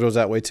Winter Soldier was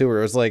that way too, where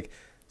it was like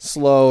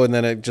slow and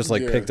then it just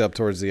like picked up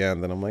towards the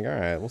end. And I'm like, all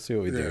right, we'll see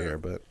what we do here.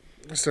 But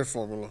it's their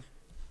formula.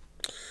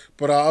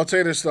 But I'll tell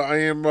you this though,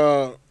 I'm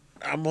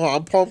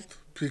pumped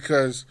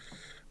because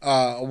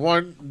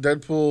one,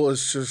 Deadpool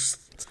is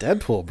just it's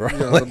Deadpool, bro.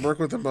 The merc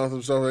with the mouth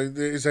himself.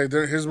 It's like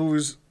his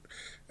movies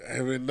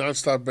have been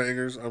nonstop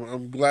bangers.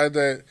 I'm glad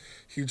that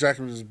Hugh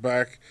Jackman is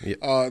back.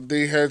 Yep.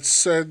 They had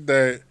said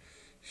that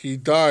he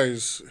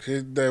dies.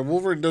 That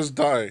Wolverine does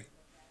die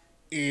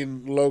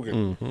in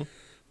Logan. Mm-hmm.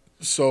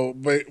 So,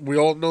 but we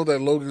all know that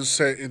Logan's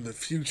set in the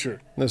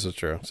future. This is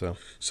true.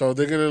 So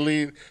they're gonna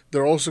lean.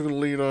 They're also gonna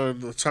lean on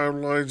the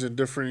timelines in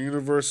different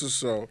universes.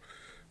 So,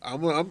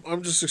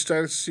 I'm just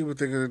excited to see what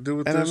they're gonna do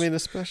with this. And I mean,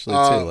 especially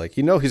too, like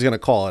he's gonna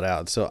call it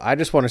out. So I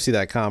just want to see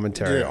that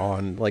commentary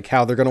on like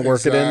how they're gonna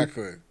work it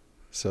in.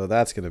 So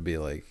that's gonna be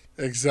like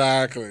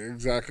exactly.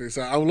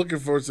 So I'm looking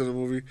forward to the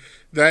movie.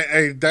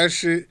 That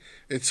shit.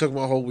 It took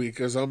my whole week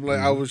because I'm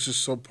like I was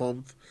just so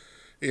pumped,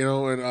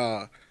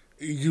 and.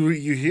 You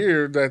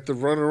hear that the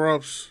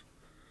runner-ups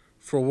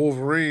for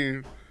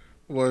Wolverine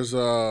was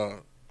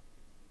homeboy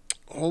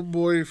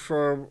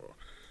from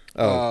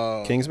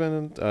Kingsman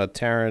and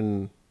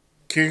Taron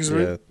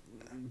Taron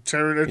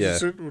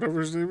Edgerton,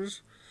 whatever his name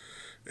is.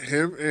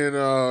 Him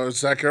and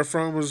Zac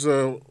Efron was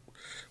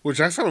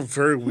which I found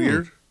very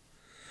weird.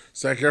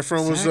 Zac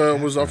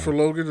Efron was up for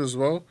Logan as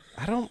well.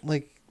 I don't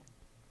like.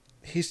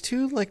 He's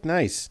too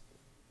nice.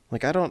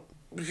 Like I don't.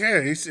 Yeah,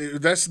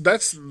 that's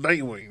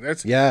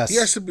Nightwing. He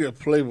has to be a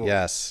playboy.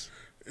 Yes,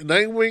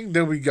 Nightwing.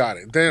 Then we got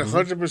it. Then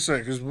 100%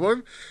 because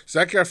one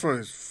Zac Efron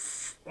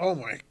is oh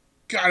my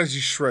God, is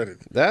he shredded?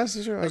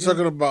 That's true. I'm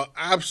talking about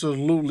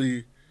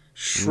absolutely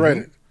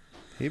shredded.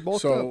 He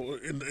bulked up.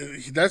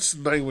 That's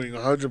Nightwing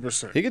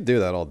 100%. He could do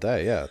that all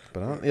day, yeah.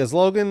 But is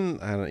Logan?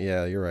 I don't.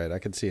 Yeah, you're right. I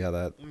could see how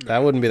that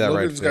wouldn't be that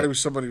right. Logan's got to be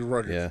somebody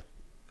rugged. Yeah.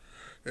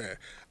 Yeah.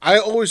 I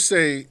always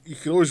say you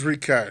can always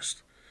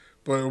recast,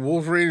 but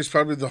Wolverine is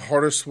probably the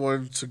hardest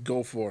one to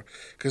go for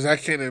because I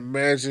can't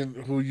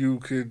imagine who you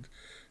could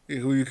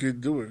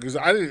do it because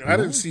I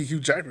didn't see Hugh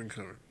Jackman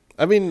coming.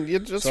 I mean,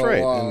 that's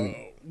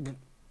right.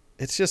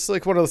 It's just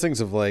like one of those things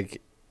of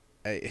like,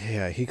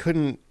 he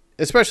couldn't.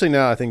 Especially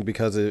now, I think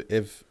because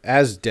if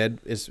as Dead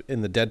is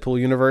in the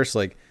Deadpool universe,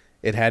 like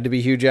it had to be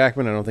Hugh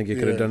Jackman. I don't think it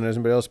could have done it as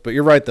anybody else. But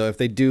you're right though.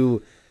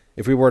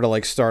 If we were to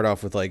like start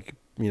off with like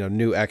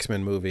new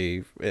X-Men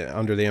movie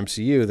under the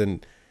MCU,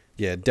 then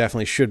yeah, it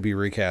definitely should be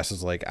recast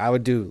as like I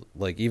would do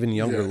like even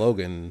younger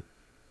Logan.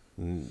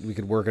 And we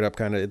could work it up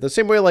kind of the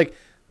same way like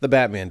the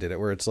Batman did it,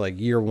 where it's like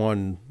year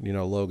one,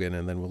 Logan,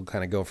 and then we'll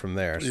kind of go from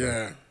there. So.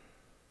 Yeah,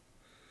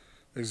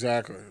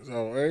 exactly.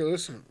 So hey,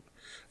 listen.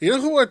 You know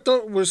who I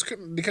thought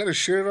they kind of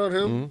shared on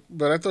him,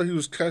 but I thought he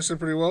was casted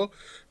pretty well.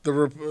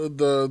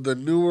 The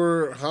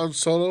newer Han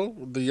Solo,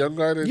 the young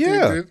guy that they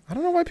did. I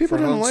don't know why people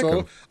didn't like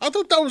him. I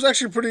thought that was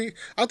actually pretty.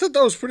 I thought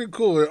that was pretty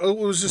cool. It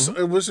was just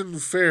it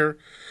wasn't fair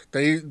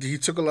that he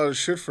took a lot of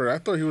shit for it. I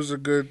thought he was a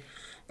good.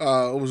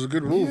 It was a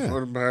good move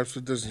on perhaps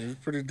with Disney. He was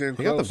pretty damn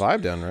close. He got the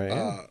vibe down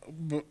right.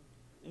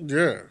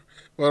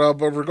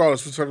 But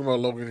regardless, we're talking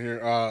about Logan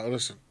here.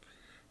 Listen,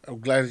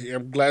 I'm glad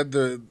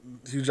that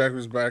Hugh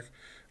Jackman's back.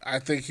 I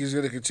think he's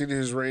going to continue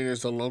his reign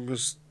as the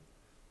longest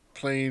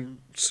playing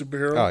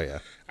superhero. Oh, yeah.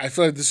 I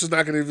feel like this is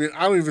not going to be...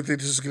 I don't even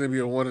think this is going to be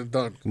a one and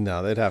done.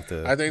 No, they'd have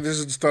to... I think this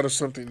is the start of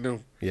something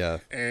new. Yeah.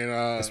 And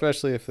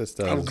especially if this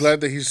does... I'm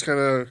glad that he's kind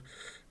of...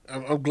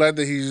 I'm glad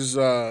that he's,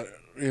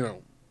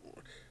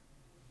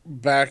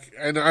 back.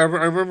 And I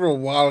remember a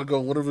while ago,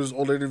 one of his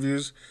old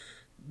interviews,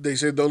 they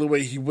said the only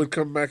way he would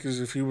come back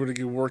is if he were to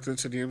get worked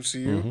into the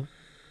MCU. Mm-hmm.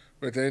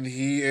 But then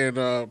he and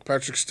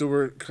Patrick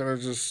Stewart kind of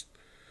just...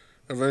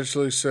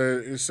 eventually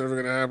said it's never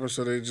going to happen,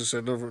 so they just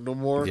said no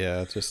more.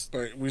 Yeah,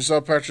 But we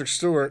saw Patrick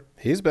Stewart.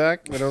 He's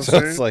back. You know what I'm so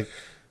saying? It's like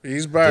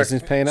he's back.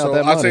 Disney's paying out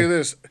that money. I'll tell you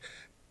this,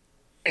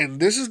 and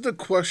this is the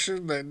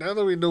question that now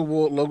that we know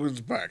Logan's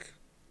back,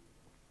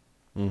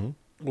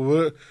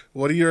 what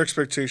are your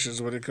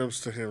expectations when it comes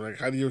to him? Like,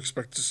 how do you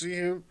expect to see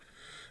him?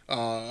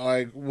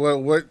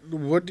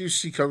 What do you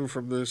see coming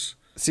from this?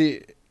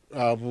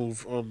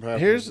 Move on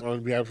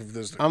behalf of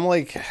Disney. I'm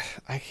like,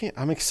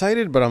 I'm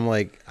excited, but I'm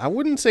like, I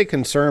wouldn't say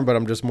concerned, but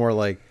I'm just more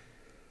like,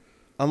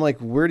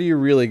 where do you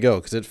really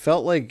go? Because it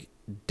felt like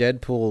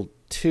Deadpool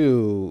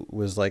 2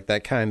 was like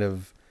that kind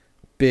of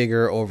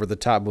bigger, over the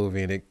top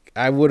movie, and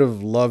I would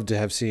have loved to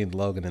have seen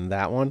Logan in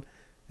that one,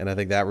 and I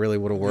think that really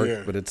would have worked.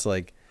 Yeah. But it's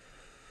like,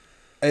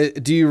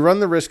 do you run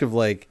the risk of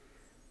like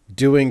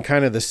doing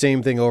kind of the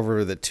same thing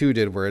over that 2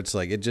 did, where it's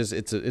like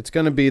it's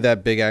going to be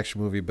that big action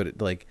movie, but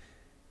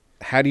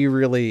how do you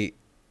really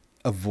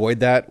avoid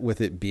that with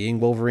it being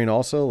Wolverine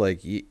also?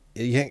 Like, you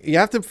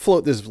have to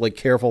float this, like,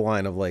 careful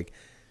line of, like,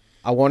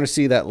 I want to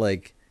see that,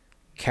 like,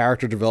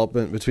 character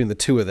development between the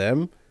two of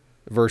them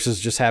versus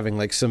just having,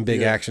 like, some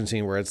big action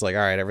scene where it's like,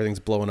 all right, everything's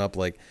blowing up,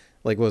 like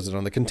was it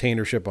on the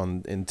container ship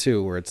in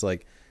 2, where it's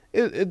like,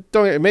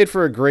 it made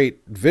for a great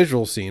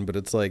visual scene, but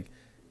it's like,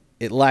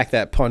 it lacked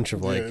that punch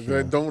of, like...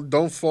 Yeah,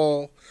 don't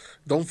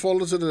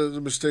fall into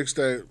the mistakes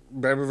that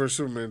Batman vs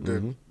Superman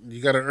did. Mm-hmm.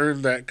 You got to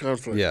earn that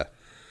conflict. Yeah.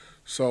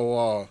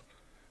 So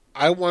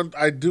I'm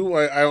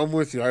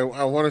with you.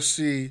 I want to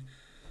see,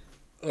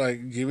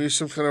 like, give me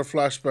some kind of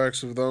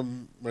flashbacks of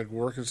them like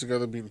working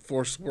together, being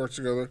forced to work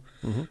together,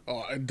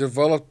 and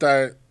develop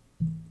that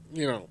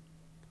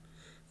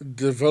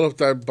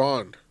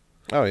bond.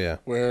 Oh yeah.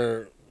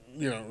 Where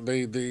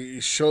they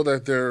show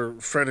that they're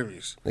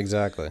frenemies.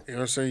 Exactly. You know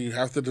what I'm saying? You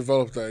have to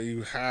develop that.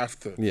 You have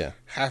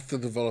to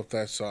develop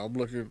that. So I'm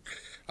looking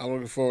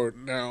forward.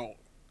 Now,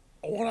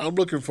 what I'm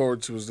looking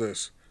forward to is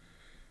this.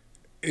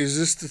 Is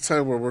this the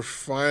time where we're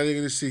finally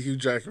going to see Hugh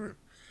Jackman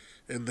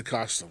in the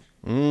costume?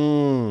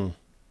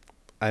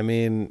 I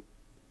mean,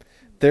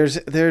 there's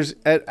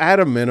at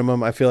a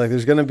minimum, I feel like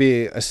there's going to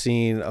be a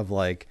scene of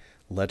like,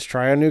 let's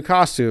try on new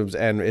costumes,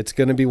 and it's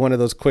going to be one of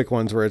those quick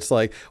ones where it's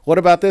like, what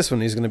about this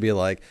one? He's going to be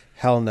like,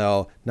 hell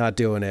no, not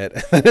doing it.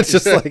 And it's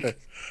just like,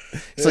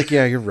 it's like,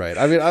 yeah, you're right.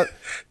 I mean,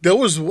 there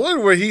was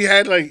one where he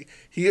had like,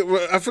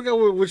 I forgot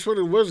which one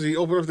it was. He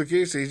opened up the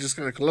case and he just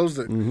kind of closed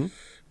it. Mm-hmm.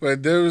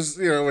 But there was,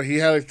 where he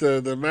had like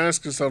the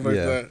mask and stuff like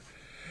that.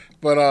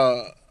 But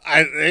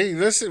hey,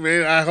 listen,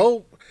 man, I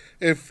hope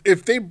if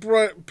they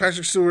brought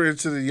Patrick Stewart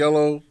into the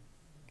yellow,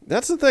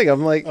 that's the thing.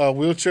 I'm like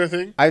wheelchair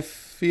thing. I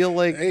feel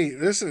like, hey,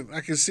 listen, I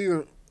can see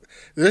them.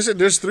 Listen,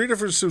 there's 3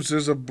 different suits.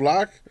 There's a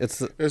black.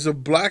 There's a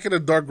black and a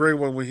dark gray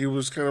one when he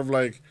was kind of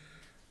like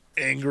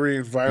angry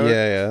and violent.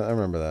 Yeah, I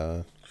remember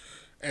that.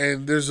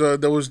 And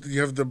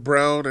you have the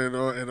brown and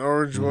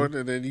orange one,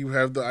 and then you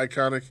have the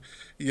iconic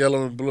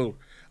yellow and blue.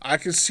 I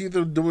can see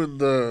them doing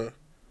the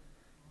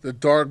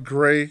dark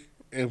gray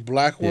and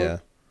black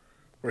one,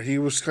 where he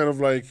was kind of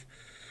like,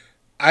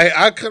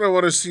 I kind of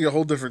want to see a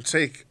whole different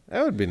take.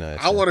 That would be nice.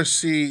 I want to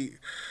see,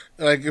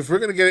 like, if we're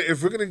gonna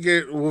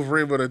get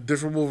Wolverine, but a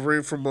different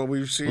Wolverine from what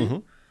we've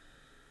seen.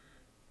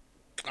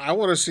 I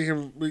want to see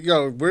him.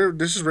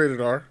 This is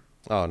rated R.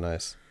 Oh,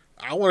 nice.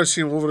 I want to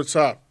see him over the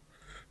top.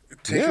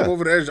 Take him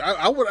over the edge.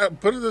 I would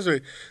put it this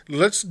way.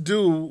 Let's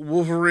do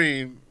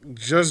Wolverine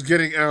just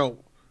getting out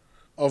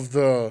of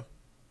the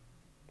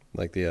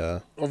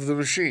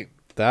machine.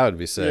 That would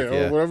be sick.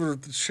 Yeah, or whatever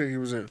the shit he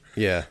was in.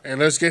 Yeah. And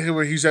let's get him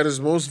when he's at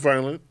his most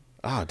violent.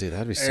 Oh, dude,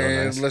 that'd be so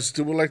nice. And let's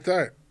do it like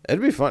that.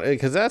 It'd be fun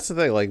because that's the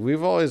thing. Like,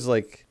 we've always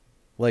like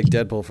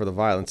Deadpool for the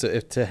violence. So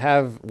if to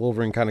have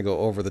Wolverine kind of go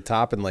over the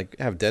top and like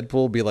have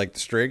Deadpool be like the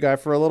straight guy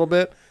for a little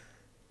bit,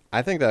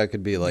 I think that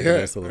could be like a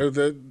nice little...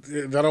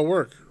 that'll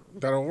work.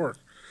 That'll work.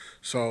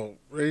 So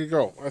there you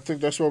go. I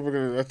think that's what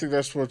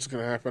what's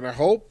gonna happen. I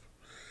hope.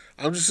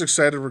 I'm just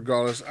excited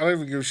regardless. I don't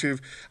even give a shit.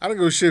 I don't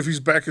give a shit if he's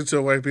back into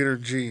a white beater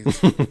and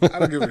jeans. I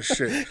don't give a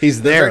shit.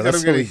 He's there.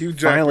 That's what we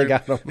finally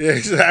got him. Yeah,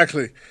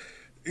 exactly.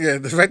 Yeah,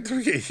 the fact that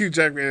we get Hugh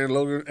Jackman and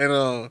Logan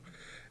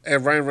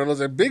and Ryan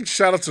Reynolds, and big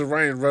shout out to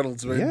Ryan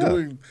Reynolds, man,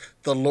 doing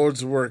the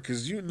Lord's work,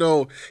 because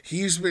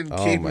he's been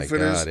caping for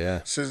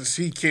this since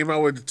he came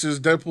out with his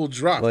Deadpool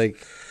drop.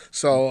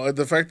 So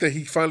the fact that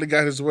he finally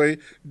got his way,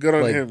 good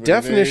on him.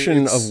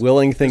 Definition of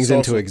willing things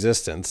into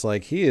existence.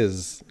 Like, he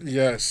is.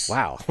 Yes.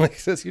 Wow.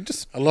 Like, you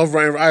just. I love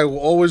Ryan. I will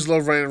always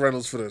love Ryan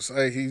Reynolds for this.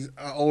 I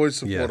always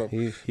support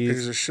him.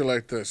 He's a shit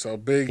like this. So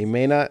big. He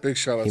may not. Big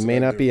shout out. He may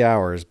not be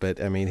ours,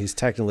 but I mean, he's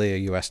technically a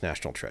U.S.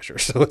 national treasure.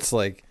 So it's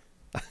like.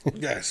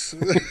 Yes.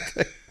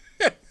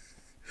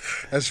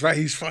 That's right.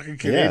 He's fucking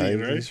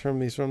Canadian, right? He's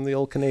from the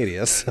old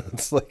Canada. So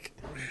it's like.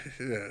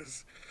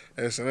 Yes.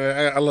 Yes, and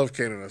I love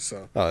Canada,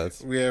 so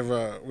we have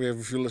a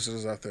few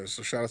listeners out there.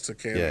 So shout out to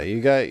Canada.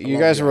 Yeah, you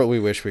guys are what we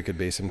wish we could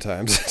be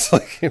sometimes. It's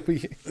like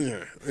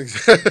yeah,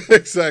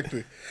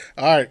 exactly.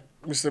 All right,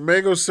 Mr.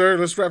 Mango, sir,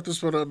 let's wrap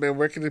this one up, man.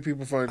 Where can the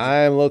people find you? I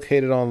am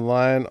located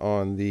online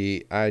on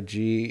the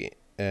IG,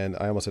 and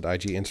I almost said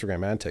IG,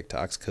 Instagram, and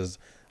TikToks because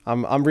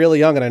I'm really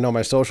young and I know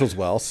my socials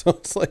well. So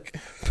it's like.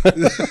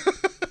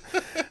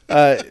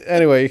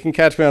 Anyway, you can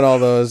catch me on all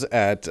those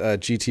at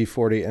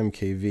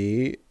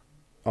GT40MKV.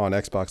 On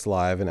Xbox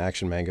Live and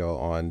Action Mango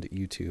on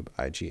YouTube,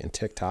 IG, and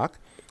TikTok.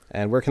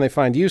 And where can they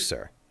find you,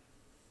 sir?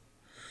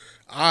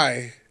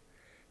 I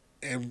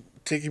am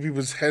taking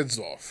people's heads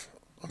off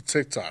on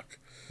TikTok.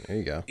 There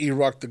you go.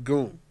 E-Rock the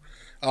Goon.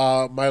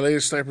 My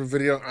latest sniper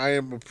video, I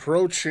am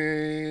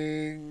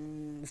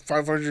approaching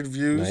 500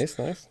 views.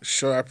 Nice.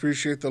 So I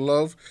appreciate the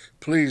love.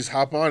 Please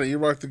hop on it.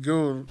 E-Rock the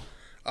Goon.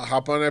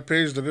 Hop on that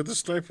page. Look at the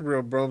sniper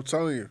reel, bro. I'm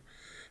telling you.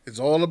 It's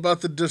all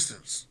about the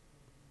distance.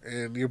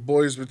 And your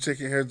boy's been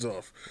taking heads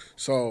off.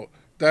 So,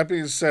 that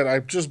being said, I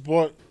just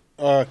bought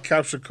a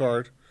capture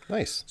card.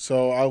 Nice.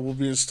 So, I will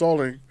be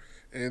installing,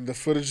 and the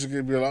footage is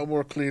going to be a lot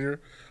more cleaner,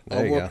 a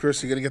lot more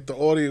crisp. You're going to get the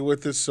audio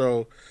with it,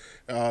 so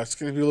it's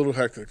going to be a little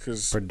hectic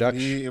because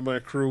me and my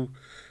crew,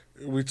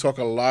 we talk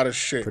a lot of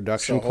shit.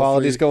 Production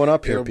quality's going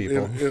up here,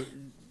 people.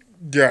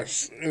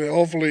 Yes. And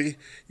hopefully,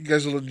 you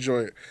guys will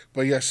enjoy it.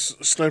 But yes,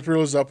 Sniper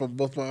Reel is up on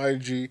both my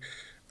IG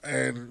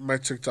and my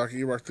TikTok,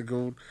 E-Rock the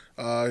Goon.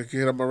 You can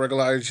hit up my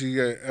regular IG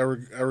at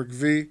Eric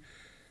V.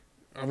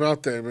 I'm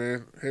out there,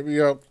 man. Hit me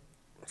up.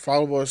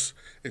 Follow us.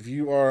 If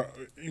you are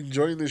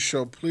enjoying this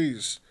show,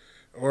 please,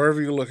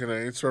 wherever you're looking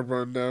at, Interrupt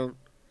Rundown,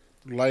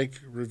 like,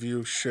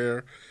 review,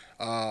 share.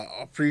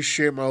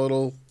 Appreciate my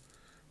little.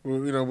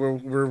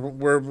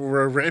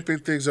 We're ramping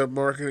things up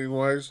marketing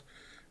wise,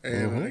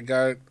 and I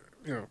got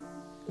a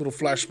little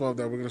flash mob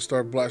that we're gonna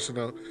start blasting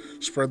out,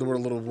 spread the word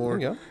a little more,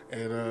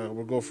 and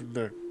we'll go from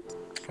there.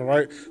 All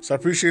right, so I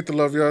appreciate the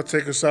love, y'all.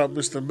 Take us out,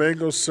 Mr.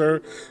 Mango,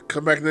 sir.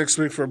 Come back next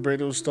week for a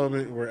brand new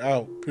installment. We're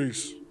out.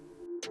 Peace.